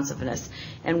responsiveness.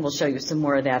 And we'll show you some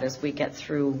more of that as we get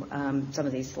through some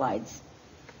of these slides.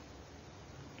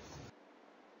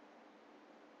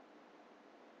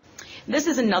 This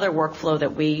is another workflow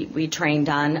that we trained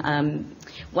on.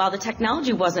 While the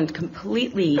technology wasn't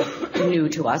completely new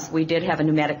to us, we did have a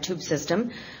pneumatic tube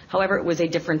system. However, it was a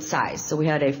different size. So we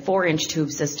had a 4-inch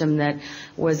tube system that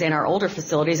was in our older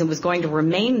facilities and was going to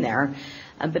remain there.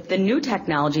 But the new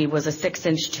technology was a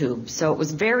 6-inch tube. So it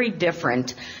was very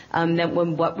different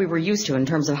than what we were used to in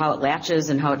terms of how it latches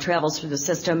and how it travels through the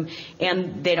system.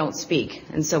 And they don't speak.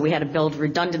 And so we had to build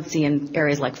redundancy in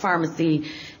areas like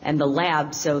pharmacy and the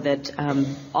lab so that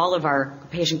all of our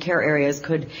patient care areas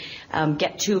could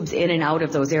get tubes in and out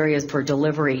of those areas for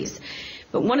deliveries.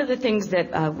 But one of the things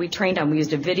that we trained on, we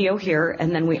used a video here,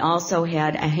 and then we also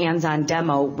had a hands-on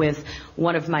demo with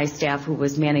one of my staff who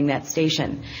was manning that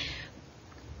station.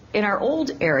 In our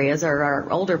old areas, or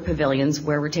our older pavilions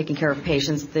where we're taking care of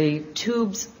patients, the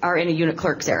tubes are in a unit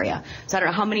clerk's area. So I don't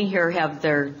know how many here have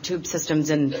their tube systems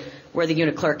in where the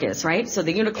unit clerk is, right? So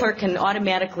the unit clerk can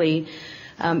automatically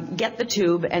get the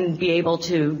tube and be able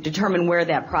to determine where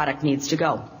that product needs to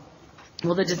go.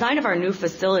 Well, the design of our new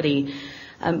facility,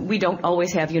 we don't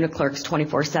always have unit clerks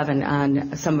 24/7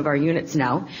 on some of our units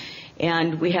now,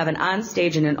 and we have an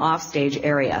on-stage and an off-stage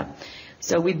area.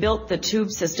 So we built the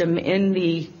tube system in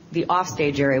the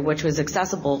off-stage area, which was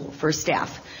accessible for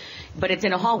staff, but it's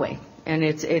in a hallway, and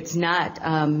it's not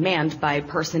manned by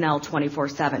personnel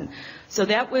 24/7. So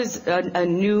that was a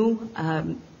new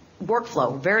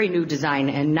workflow, very new design,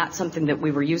 and not something that we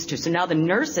were used to. So now the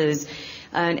nurses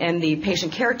and the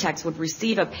patient care techs would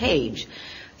receive a page.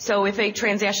 So if a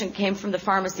transaction came from the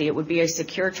pharmacy, it would be a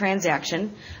secure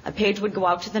transaction. A page would go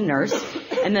out to the nurse,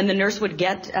 and then the nurse would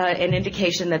get an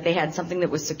indication that they had something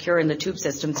that was secure in the tube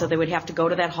system, so they would have to go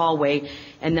to that hallway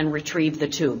and then retrieve the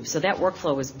tube. So that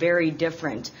workflow was very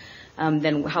different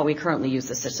than how we currently use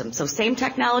the system. So same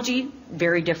technology,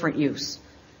 very different use.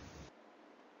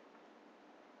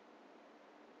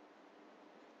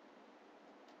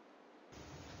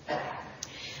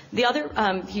 The other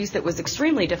piece that was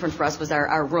extremely different for us was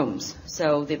our rooms.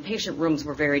 So the patient rooms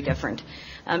were very different.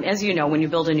 As you know, when you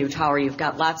build a new tower, you've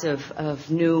got lots of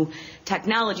new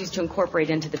technologies to incorporate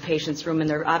into the patient's room, and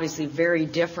they're obviously very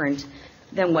different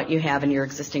than what you have in your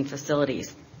existing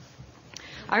facilities.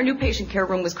 Our new patient care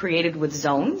room was created with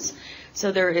zones.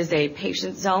 So there is a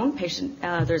patient zone,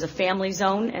 there's a family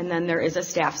zone, and then there is a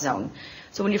staff zone.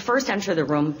 So when you first enter the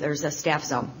room, there's a staff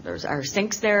zone. There's our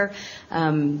sinks there.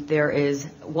 There is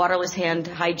waterless hand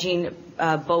hygiene,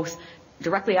 both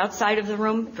directly outside of the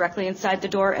room, directly inside the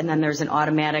door, and then there's an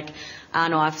automatic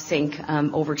on-off sink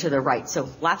over to the right. So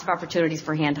lots of opportunities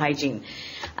for hand hygiene.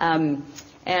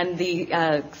 And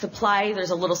the supply,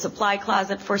 there's a little supply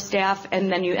closet for staff,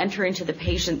 and then you enter into the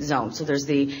patient zone. So there's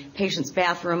the patient's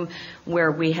bathroom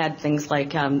where we had things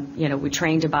like, we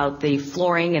trained about the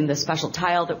flooring and the special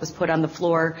tile that was put on the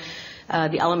floor,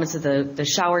 the elements of the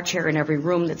shower chair in every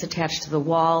room that's attached to the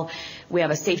wall. We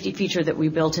have a safety feature that we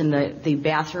built in the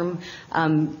bathroom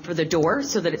for the door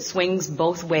so that it swings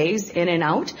both ways in and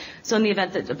out. So in the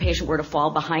event that the patient were to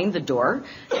fall behind the door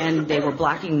and they were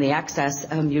blocking the access,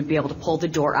 you'd be able to pull the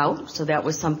door out. So that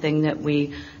was something that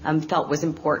we felt was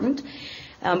important.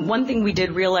 One thing we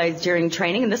did realize during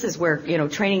training, and this is where,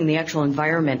 training in the actual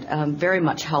environment very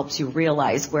much helps you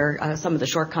realize where some of the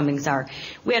shortcomings are.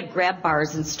 We had grab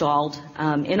bars installed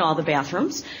in all the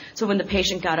bathrooms, so when the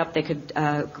patient got up, they could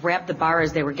grab the bar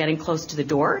as they were getting close to the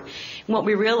door. And what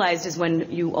we realized is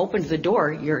when you opened the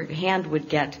door, your hand would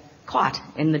get caught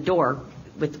in the door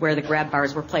with where the grab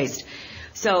bars were placed.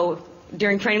 So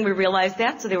during training, we realized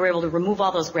that, so they were able to remove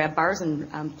all those grab bars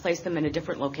and place them in a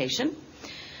different location.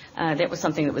 That was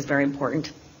something that was very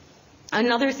important.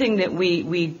 Another thing that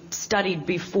we studied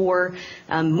before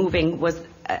moving was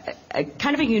a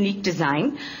kind of a unique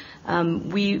design.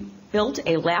 We built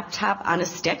a laptop on a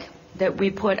stick that we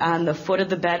put on the foot of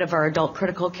the bed of our adult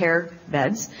critical care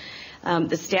beds.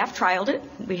 The staff trialed it.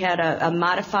 We had a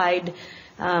modified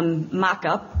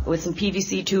mock-up with some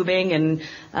PVC tubing and,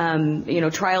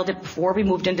 trialed it before we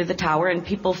moved into the tower, and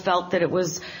people felt that it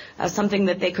was something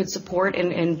that they could support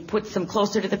and put them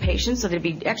closer to the patient, so they'd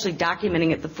be actually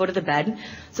documenting at the foot of the bed.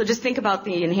 So just think about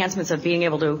the enhancements of being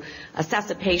able to assess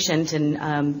a patient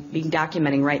and being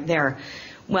documenting right there.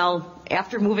 Well,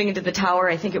 after moving into the tower,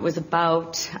 I think it was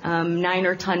about 9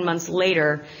 or 10 months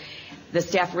later, the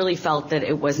staff really felt that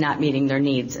it was not meeting their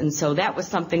needs. And so that was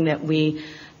something that we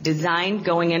designed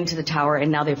going into the tower,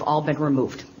 and now they've all been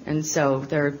removed. And so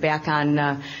they're back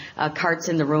on carts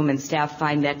in the room, and staff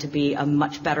find that to be a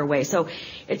much better way. So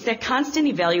it's that constant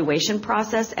evaluation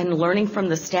process and learning from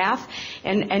the staff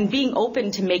and being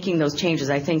open to making those changes,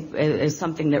 I think, is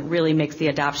something that really makes the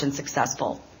adoption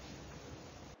successful.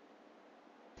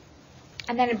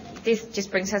 And then this just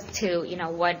brings us to,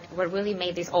 what really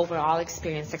made this overall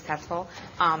experience successful.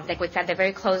 Like we said, the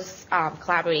very close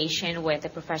collaboration with the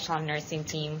professional nursing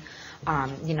team,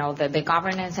 the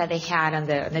governance that they had on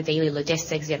the daily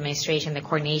logistics, the administration, the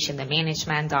coordination, the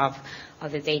management of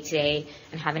the day-to-day,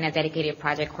 and having a dedicated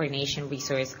project coordination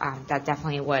resource, that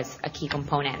definitely was a key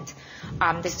component.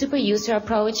 The super user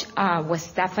approach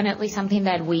was definitely something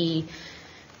that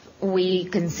we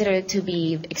consider to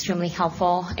be extremely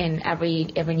helpful in every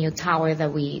new tower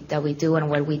that we do. And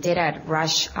what we did at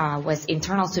Rush was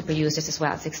internal super users as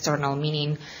well as external,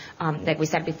 meaning, like we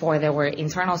said before, there were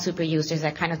internal super users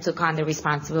that kind of took on the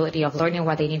responsibility of learning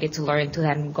what they needed to learn to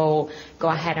then go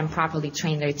ahead and properly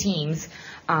train their teams.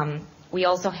 We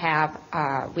also had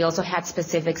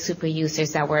specific super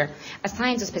users that were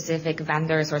assigned to specific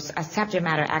vendors or as subject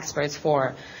matter experts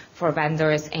for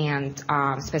vendors and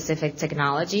specific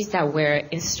technologies that were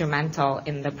instrumental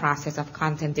in the process of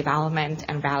content development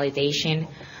and validation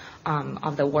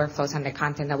of the workflows and the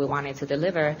content that we wanted to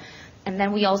deliver. And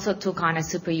then we also took on a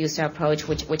super user approach,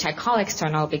 which I call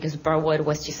external because Burwood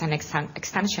was just an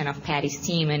extension of Patty's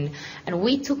team. And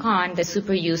we took on the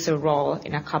super user role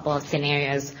in a couple of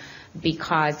scenarios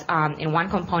because in one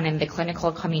component, the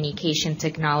clinical communication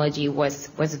technology was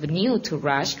new to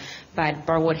Rush, but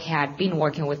Burwood had been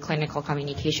working with clinical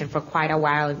communication for quite a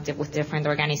while with different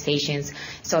organizations.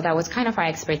 So that was kind of our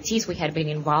expertise. We had been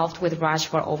involved with Rush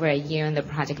for over a year in the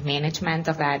project management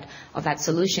of that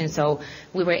solution. So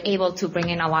we were able to bring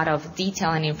in a lot of detail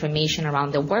and information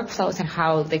around the workflows and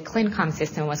how the ClinCom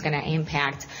system was going to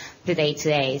impact the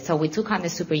day-to-day. So we took on the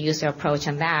super user approach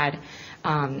on that.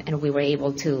 And we were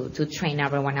able to train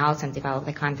everyone else and develop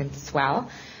the content as well.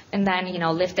 And then,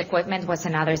 lift equipment was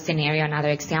another scenario, another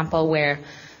example where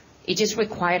it just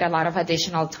required a lot of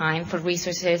additional time for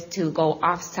resources to go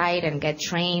off-site and get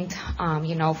trained,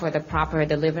 for the proper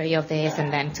delivery of this,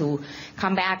 and then to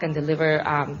come back and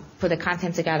deliver, put the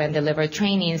content together and deliver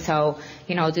training. So,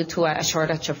 due to a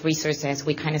shortage of resources,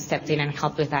 we kind of stepped in and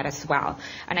helped with that as well.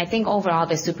 And I think overall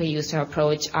the super user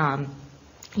approach,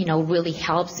 really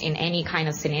helps in any kind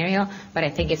of scenario, but I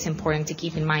think it's important to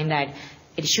keep in mind that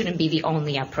it shouldn't be the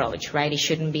only approach, right? It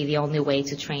shouldn't be the only way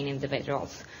to train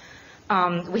individuals.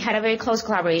 We had a very close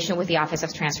collaboration with the Office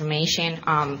of Transformation.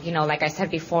 Like I said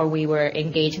before, we were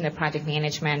engaged in the project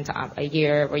management a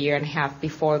year or year and a half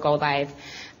before go live.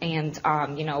 And,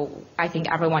 I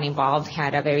think everyone involved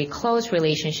had a very close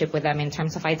relationship with them in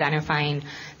terms of identifying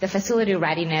the facility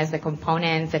readiness, the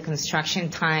components, the construction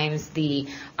times, the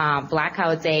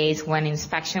blackout days, when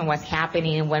inspection was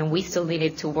happening, when we still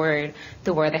needed to wear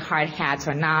the hard hats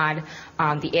or not,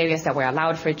 the areas that were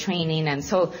allowed for training. And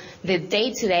so the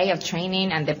day-to-day of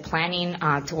training and the planning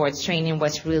towards training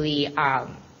was really,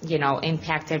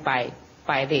 impacted by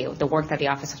the work that the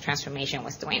Office of Transformation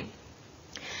was doing.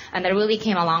 And that really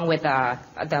came along with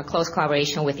the close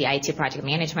collaboration with the IT project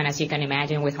management. As you can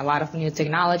imagine, with a lot of new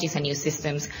technologies and new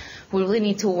systems, we really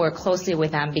need to work closely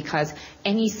with them because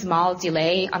any small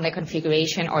delay on the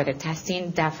configuration or the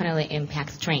testing definitely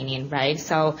impacts training, right?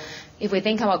 So if we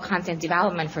think about content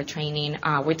development for training,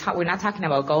 we're not talking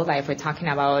about go live, we're talking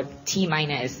about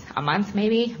T-minus a month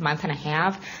maybe, a month and a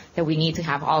half, that we need to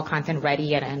have all content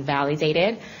ready and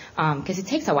validated, because it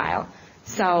takes a while.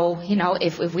 So,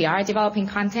 if we are developing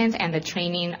content and the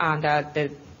training on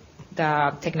the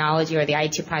technology or the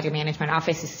IT project management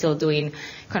office is still doing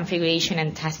configuration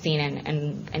and testing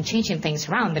and changing things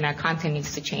around, then our content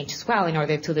needs to change as well in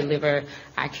order to deliver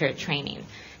accurate training.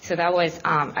 So that was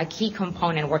a key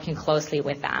component, working closely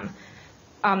with them.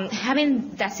 Having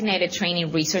designated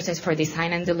training resources for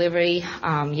design and delivery,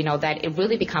 that it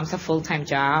really becomes a full-time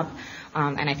job.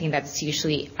 And I think that's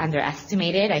usually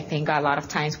underestimated. I think a lot of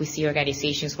times we see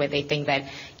organizations where they think that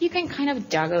you can kind of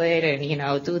juggle it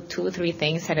and, do 2 or 3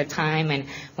 things at a time. And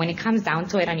when it comes down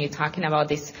to it and you're talking about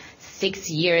this 6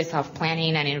 years of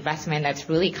planning and investment that's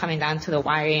really coming down to the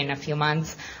wire in a few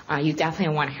months, you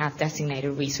definitely want to have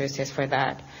designated resources for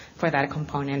that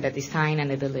component, the design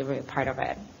and the delivery part of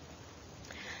it.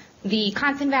 The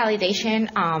content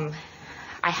validation,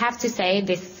 I have to say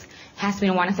this has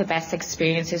been one of the best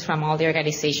experiences from all the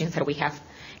organizations that we have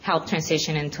helped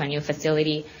transition into a new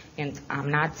facility. And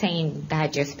I'm not saying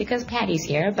that just because Patty's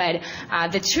here, but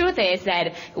the truth is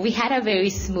that we had a very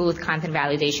smooth content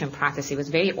validation process. It was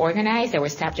very organized. There were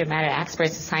subject matter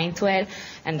experts assigned to it,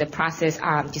 and the process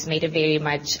just made it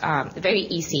very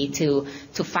easy to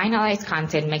finalize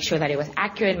content, make sure that it was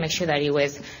accurate, make sure that it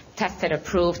was tested,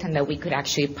 approved, and that we could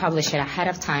actually publish it ahead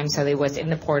of time so that it was in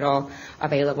the portal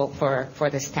available for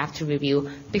the staff to review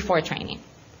before training.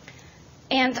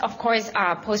 And of course,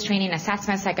 post-training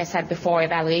assessments, like I said before,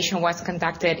 evaluation was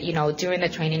conducted, during the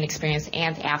training experience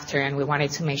and after, and we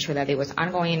wanted to make sure that it was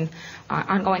ongoing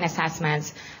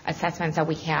assessments that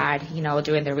we had,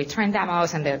 during the return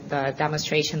demos and the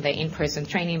demonstration, the in-person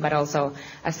training, but also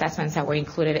assessments that were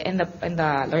included in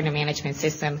the learner management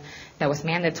system that was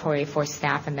mandatory for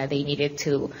staff and that they needed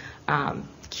to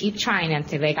keep trying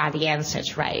until they got the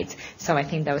answers right. So I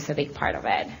think that was a big part of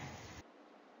it.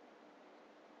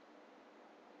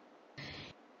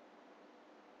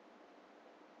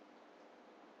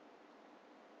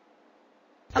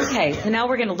 Okay, so now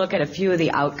we're going to look at a few of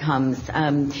the outcomes.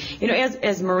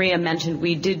 As Maria mentioned,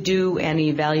 we did do an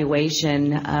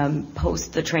evaluation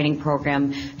post the training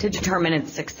program to determine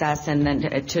its success and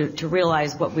then to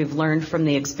realize what we've learned from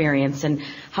the experience and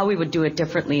how we would do it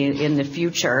differently in the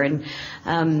future. And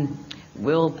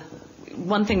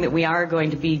one thing that we are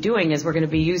going to be doing is we're going to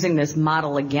be using this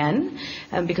model again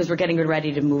because we're getting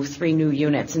ready to move 3 new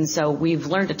units. And so we've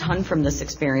learned a ton from this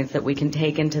experience that we can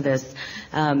take into this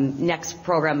next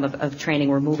program of training.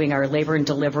 We're moving our labor and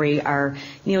delivery, our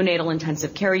neonatal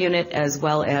intensive care unit, as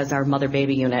well as our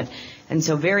mother-baby unit. And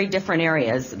so very different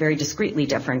areas, very discreetly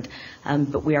different,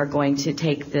 but we are going to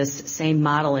take this same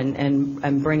model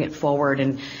and bring it forward.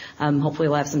 And hopefully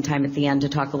we'll have some time at the end to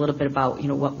talk a little bit about,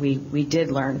 what we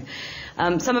did learn.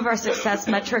 Some of our success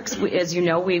metrics, as you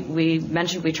know, we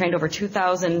mentioned we trained over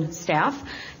 2,000 staff,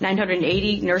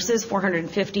 980 nurses,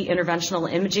 450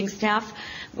 interventional imaging staff,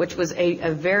 which was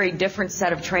a very different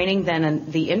set of training than in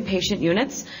the inpatient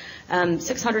units.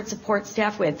 600 support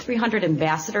staff. We had 300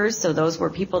 ambassadors, so those were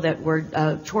people that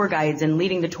were tour guides and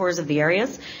leading the tours of the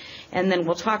areas. And then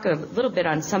we'll talk a little bit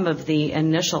on some of the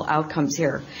initial outcomes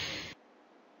here.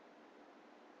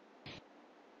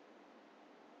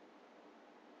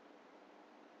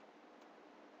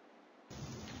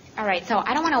 All right, so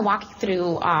I don't want to walk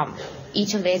through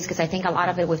each of these because I think a lot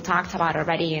of it we've talked about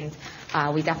already,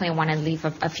 and we definitely want to leave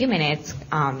a few minutes,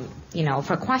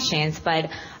 for questions.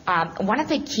 But one of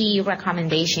the key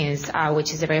recommendations,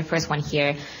 which is the very first one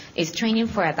here, is training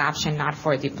for adoption, not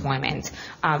for deployment.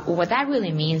 What that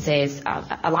really means is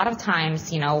a lot of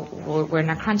times, we're in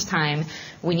a crunch time.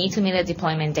 We need to meet a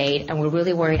deployment date, and we're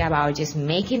really worried about just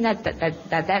making that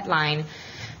deadline.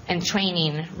 And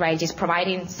training, right, just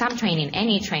providing some training,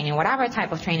 any training, whatever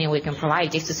type of training we can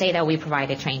provide, just to say that we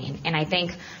provided training. And I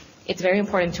think it's very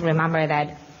important to remember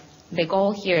that the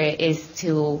goal here is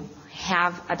to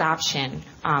have adoption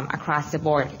across the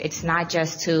board. It's not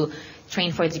just to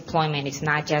train for deployment. It's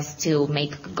not just to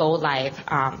make go live,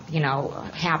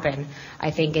 happen.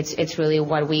 I think it's really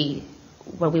what we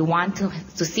want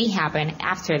to see happen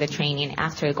after the training,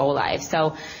 after go live.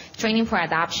 So training for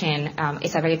adoption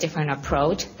is a very different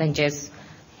approach than just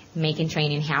making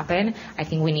training happen. I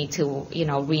think we need to,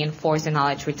 reinforce the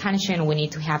knowledge retention. We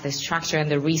need to have the structure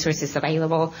and the resources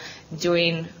available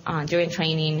during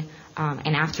training,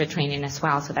 and after training as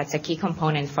well. So that's a key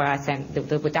component for us, and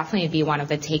that would definitely be one of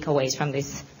the takeaways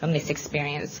from this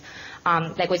experience.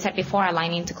 Like we said before,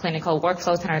 aligning to clinical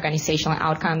workflows and organizational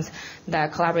outcomes, the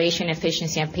collaboration,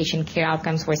 efficiency, and patient care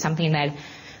outcomes were something that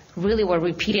really were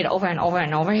repeated over and over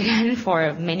and over again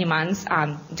for many months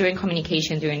during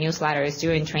communication, during newsletters,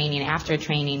 during training, after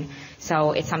training.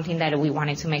 So it's something that we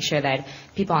wanted to make sure that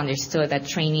people understood that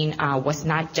training was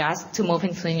not just to move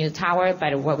into a new tower,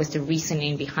 but what was the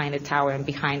reasoning behind the tower and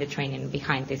behind the training,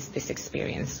 behind this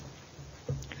experience.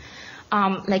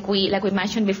 Like we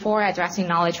mentioned before, addressing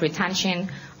knowledge retention,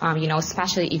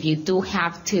 especially if you do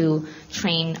have to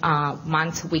train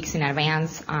months, weeks in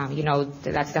advance,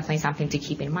 that's definitely something to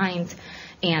keep in mind.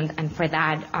 And for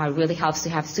that, really helps to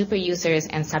have super users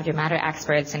and subject matter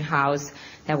experts in-house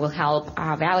that will help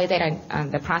validate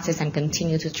the process and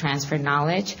continue to transfer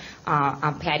knowledge.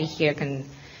 Patty here can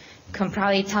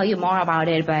probably tell you more about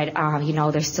it, but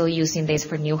they're still using this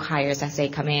for new hires as they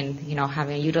come in,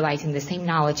 utilizing the same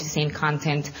knowledge, the same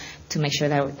content to make sure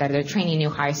that they're training new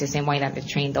hires the same way that they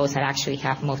train those that actually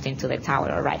have moved into the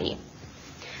tower already.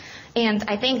 And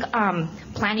I think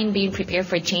planning, being prepared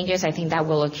for changes, I think that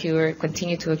will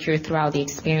continue to occur throughout the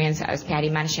experience. As Patty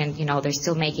mentioned, they're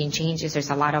still making changes. There's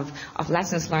a lot of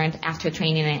lessons learned after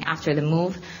training and after the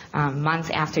move. Months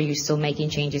after, you're still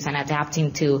making changes and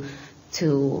adapting to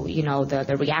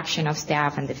the reaction of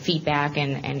staff and the feedback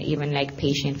and even like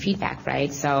patient feedback,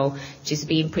 right? So just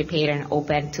being prepared and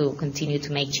open to continue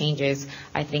to make changes.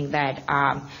 I think that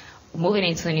moving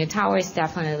into a new tower is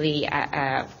definitely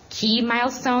a key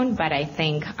milestone, but I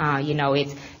think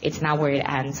it's not where it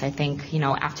ends. I think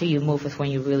after you move is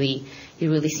when you really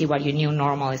see what your new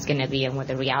normal is going to be and what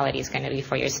the reality is going to be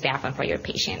for your staff and for your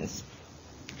patients.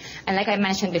 And like I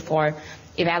mentioned before,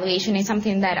 evaluation is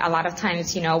something that a lot of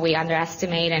times, we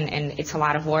underestimate and it's a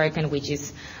lot of work and we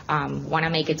just want to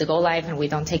make it to go live and we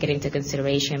don't take it into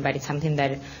consideration, but it's something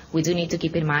that we do need to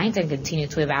keep in mind and continue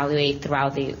to evaluate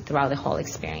throughout the whole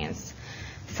experience.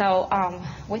 So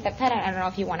with that, Pat, I don't know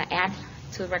if you want to add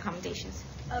to the recommendations.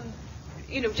 I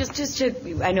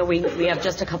know we have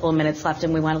just a couple of minutes left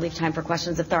and we want to leave time for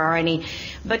questions if there are any,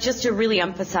 but just to really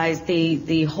emphasize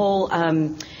the whole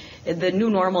the new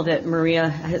normal that Maria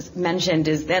has mentioned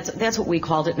is that's what we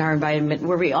called it in our environment,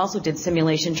 where we also did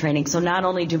simulation training. So not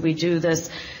only did we do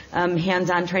this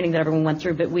hands-on training that everyone went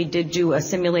through, but we did do a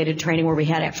simulated training where we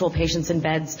had actual patients in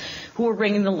beds who were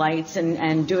bringing the lights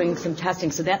and doing some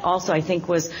testing. So that also, I think,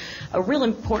 was a real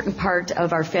important part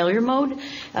of our failure mode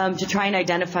to try and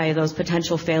identify those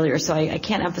potential failures. So I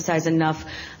can't emphasize enough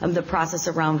the process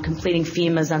around completing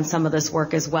FEMAs on some of this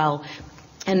work as well.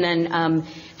 And then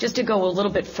just to go a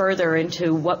little bit further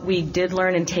into what we did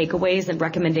learn and takeaways and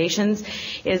recommendations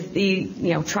is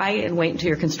try and wait until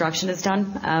your construction is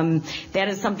done. That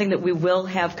is something that we will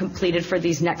have completed for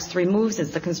these next 3 moves as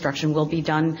the construction will be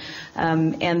done.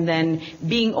 And then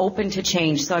being open to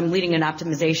change. So I'm leading an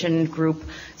optimization group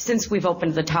since we've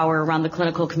opened the tower around the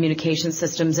clinical communication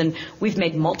systems, and we've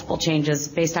made multiple changes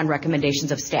based on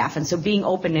recommendations of staff. And so being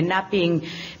open and not being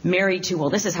married to,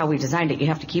 well, this is how we designed it, you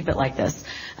have to keep it like this.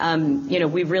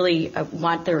 We really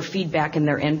want their feedback and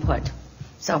their input.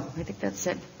 So I think that's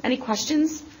it. Any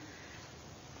questions?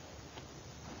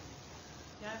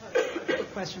 Yeah, I have a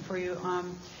quick question for you.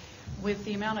 With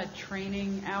the amount of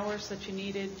training hours that you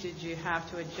needed, did you have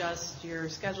to adjust your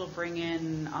schedule, bring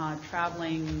in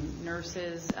traveling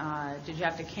nurses? Did you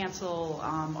have to cancel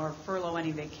or furlough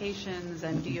any vacations?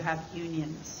 And do you have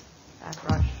unions at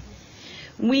Rush?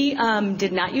 We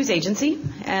did not use agency,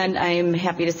 and I'm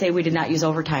happy to say we did not use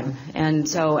overtime. And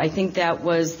so I think that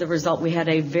was the result. We had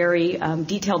a very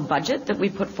detailed budget that we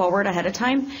put forward ahead of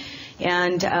time,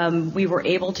 and we were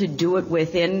able to do it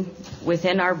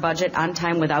within our budget on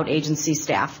time without agency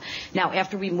staff. Now,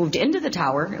 after we moved into the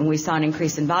tower and we saw an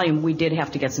increase in volume, we did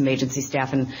have to get some agency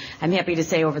staff. And I'm happy to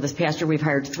say over this past year we've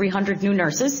hired 300 new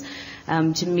nurses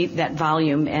to meet that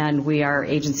volume, and we are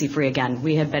agency-free again.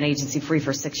 We have been agency-free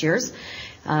for 6 years.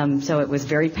 So it was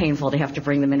very painful to have to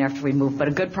bring them in after we moved, but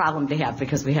a good problem to have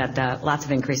because we had lots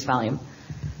of increased volume.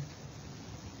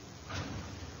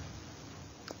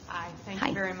 Hi, thank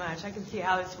you very much. I can see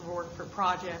how this would work for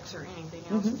projects or anything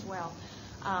else as well.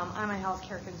 I'm a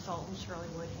healthcare consultant, Shirley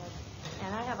Woodhead,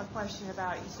 and I have a question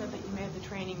about, you said that you made the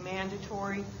training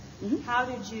mandatory. How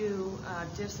did you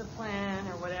discipline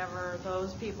or whatever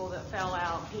those people that fell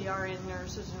out, PRN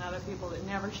nurses and other people that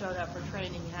never showed up for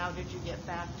training? How did you get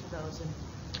back to those?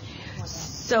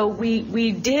 So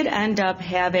we did end up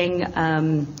having,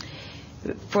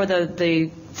 for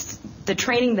the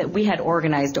training that we had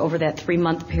organized over that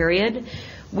 3-month period,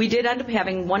 we did end up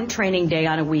having 1 training day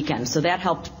on a weekend. So that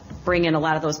helped bring in a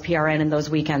lot of those PRN and those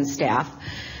weekend staff.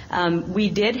 We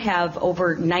did have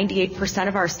over 98%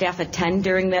 of our staff attend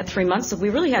during that 3 months, so we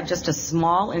really had just a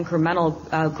small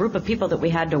incremental group of people that we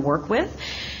had to work with.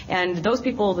 And those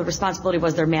people, the responsibility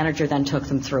was their manager then took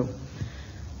them through.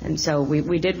 And so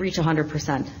we did reach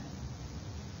 100%.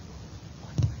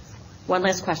 One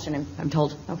last question, I'm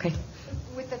told. Okay.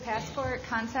 With the passport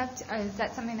concept, is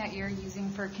that something that you're using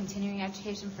for continuing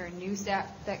education for new staff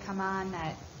that come on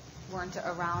that weren't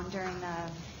around during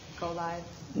the go live?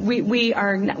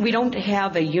 We don't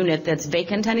have a unit that's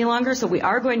vacant any longer, so we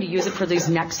are going to use it for these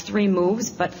next 3 moves.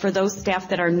 But for those staff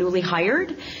that are newly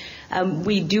hired,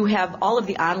 we do have all of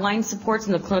the online supports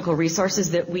and the clinical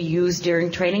resources that we use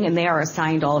during training, and they are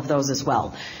assigned all of those as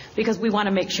well, because we want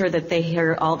to make sure that they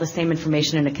hear all the same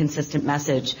information in a consistent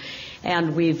message.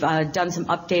 And we've done some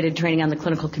updated training on the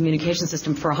clinical communication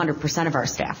system for 100% of our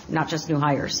staff, not just new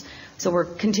hires. So we're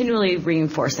continually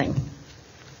reinforcing.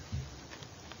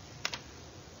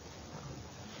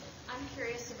 I'm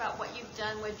curious about what you've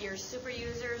done with your super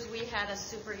users. We had a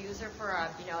super user for a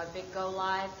big go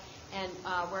live, and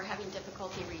we're having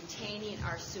difficulty retaining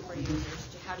our super users.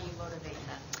 How do you motivate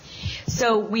them?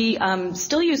 So we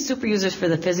still use super users for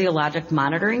the physiologic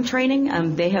monitoring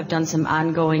training. They have done some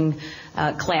ongoing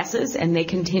classes, and they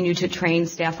continue to train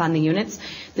staff on the units.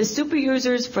 The super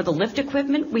users for the lift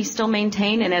equipment we still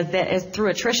maintain, and as through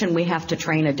attrition we have to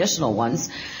train additional ones.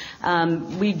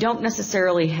 We don't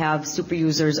necessarily have super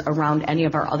users around any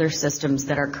of our other systems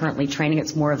that are currently training.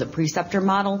 It's more of the preceptor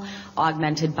model,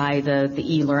 augmented by the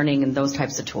e-learning and those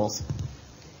types of tools.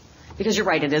 Because you're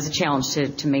right, it is a challenge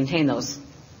to maintain those.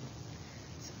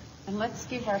 And let's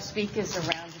give our speakers a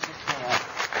round of applause.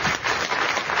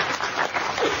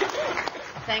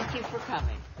 Thank you for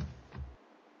coming.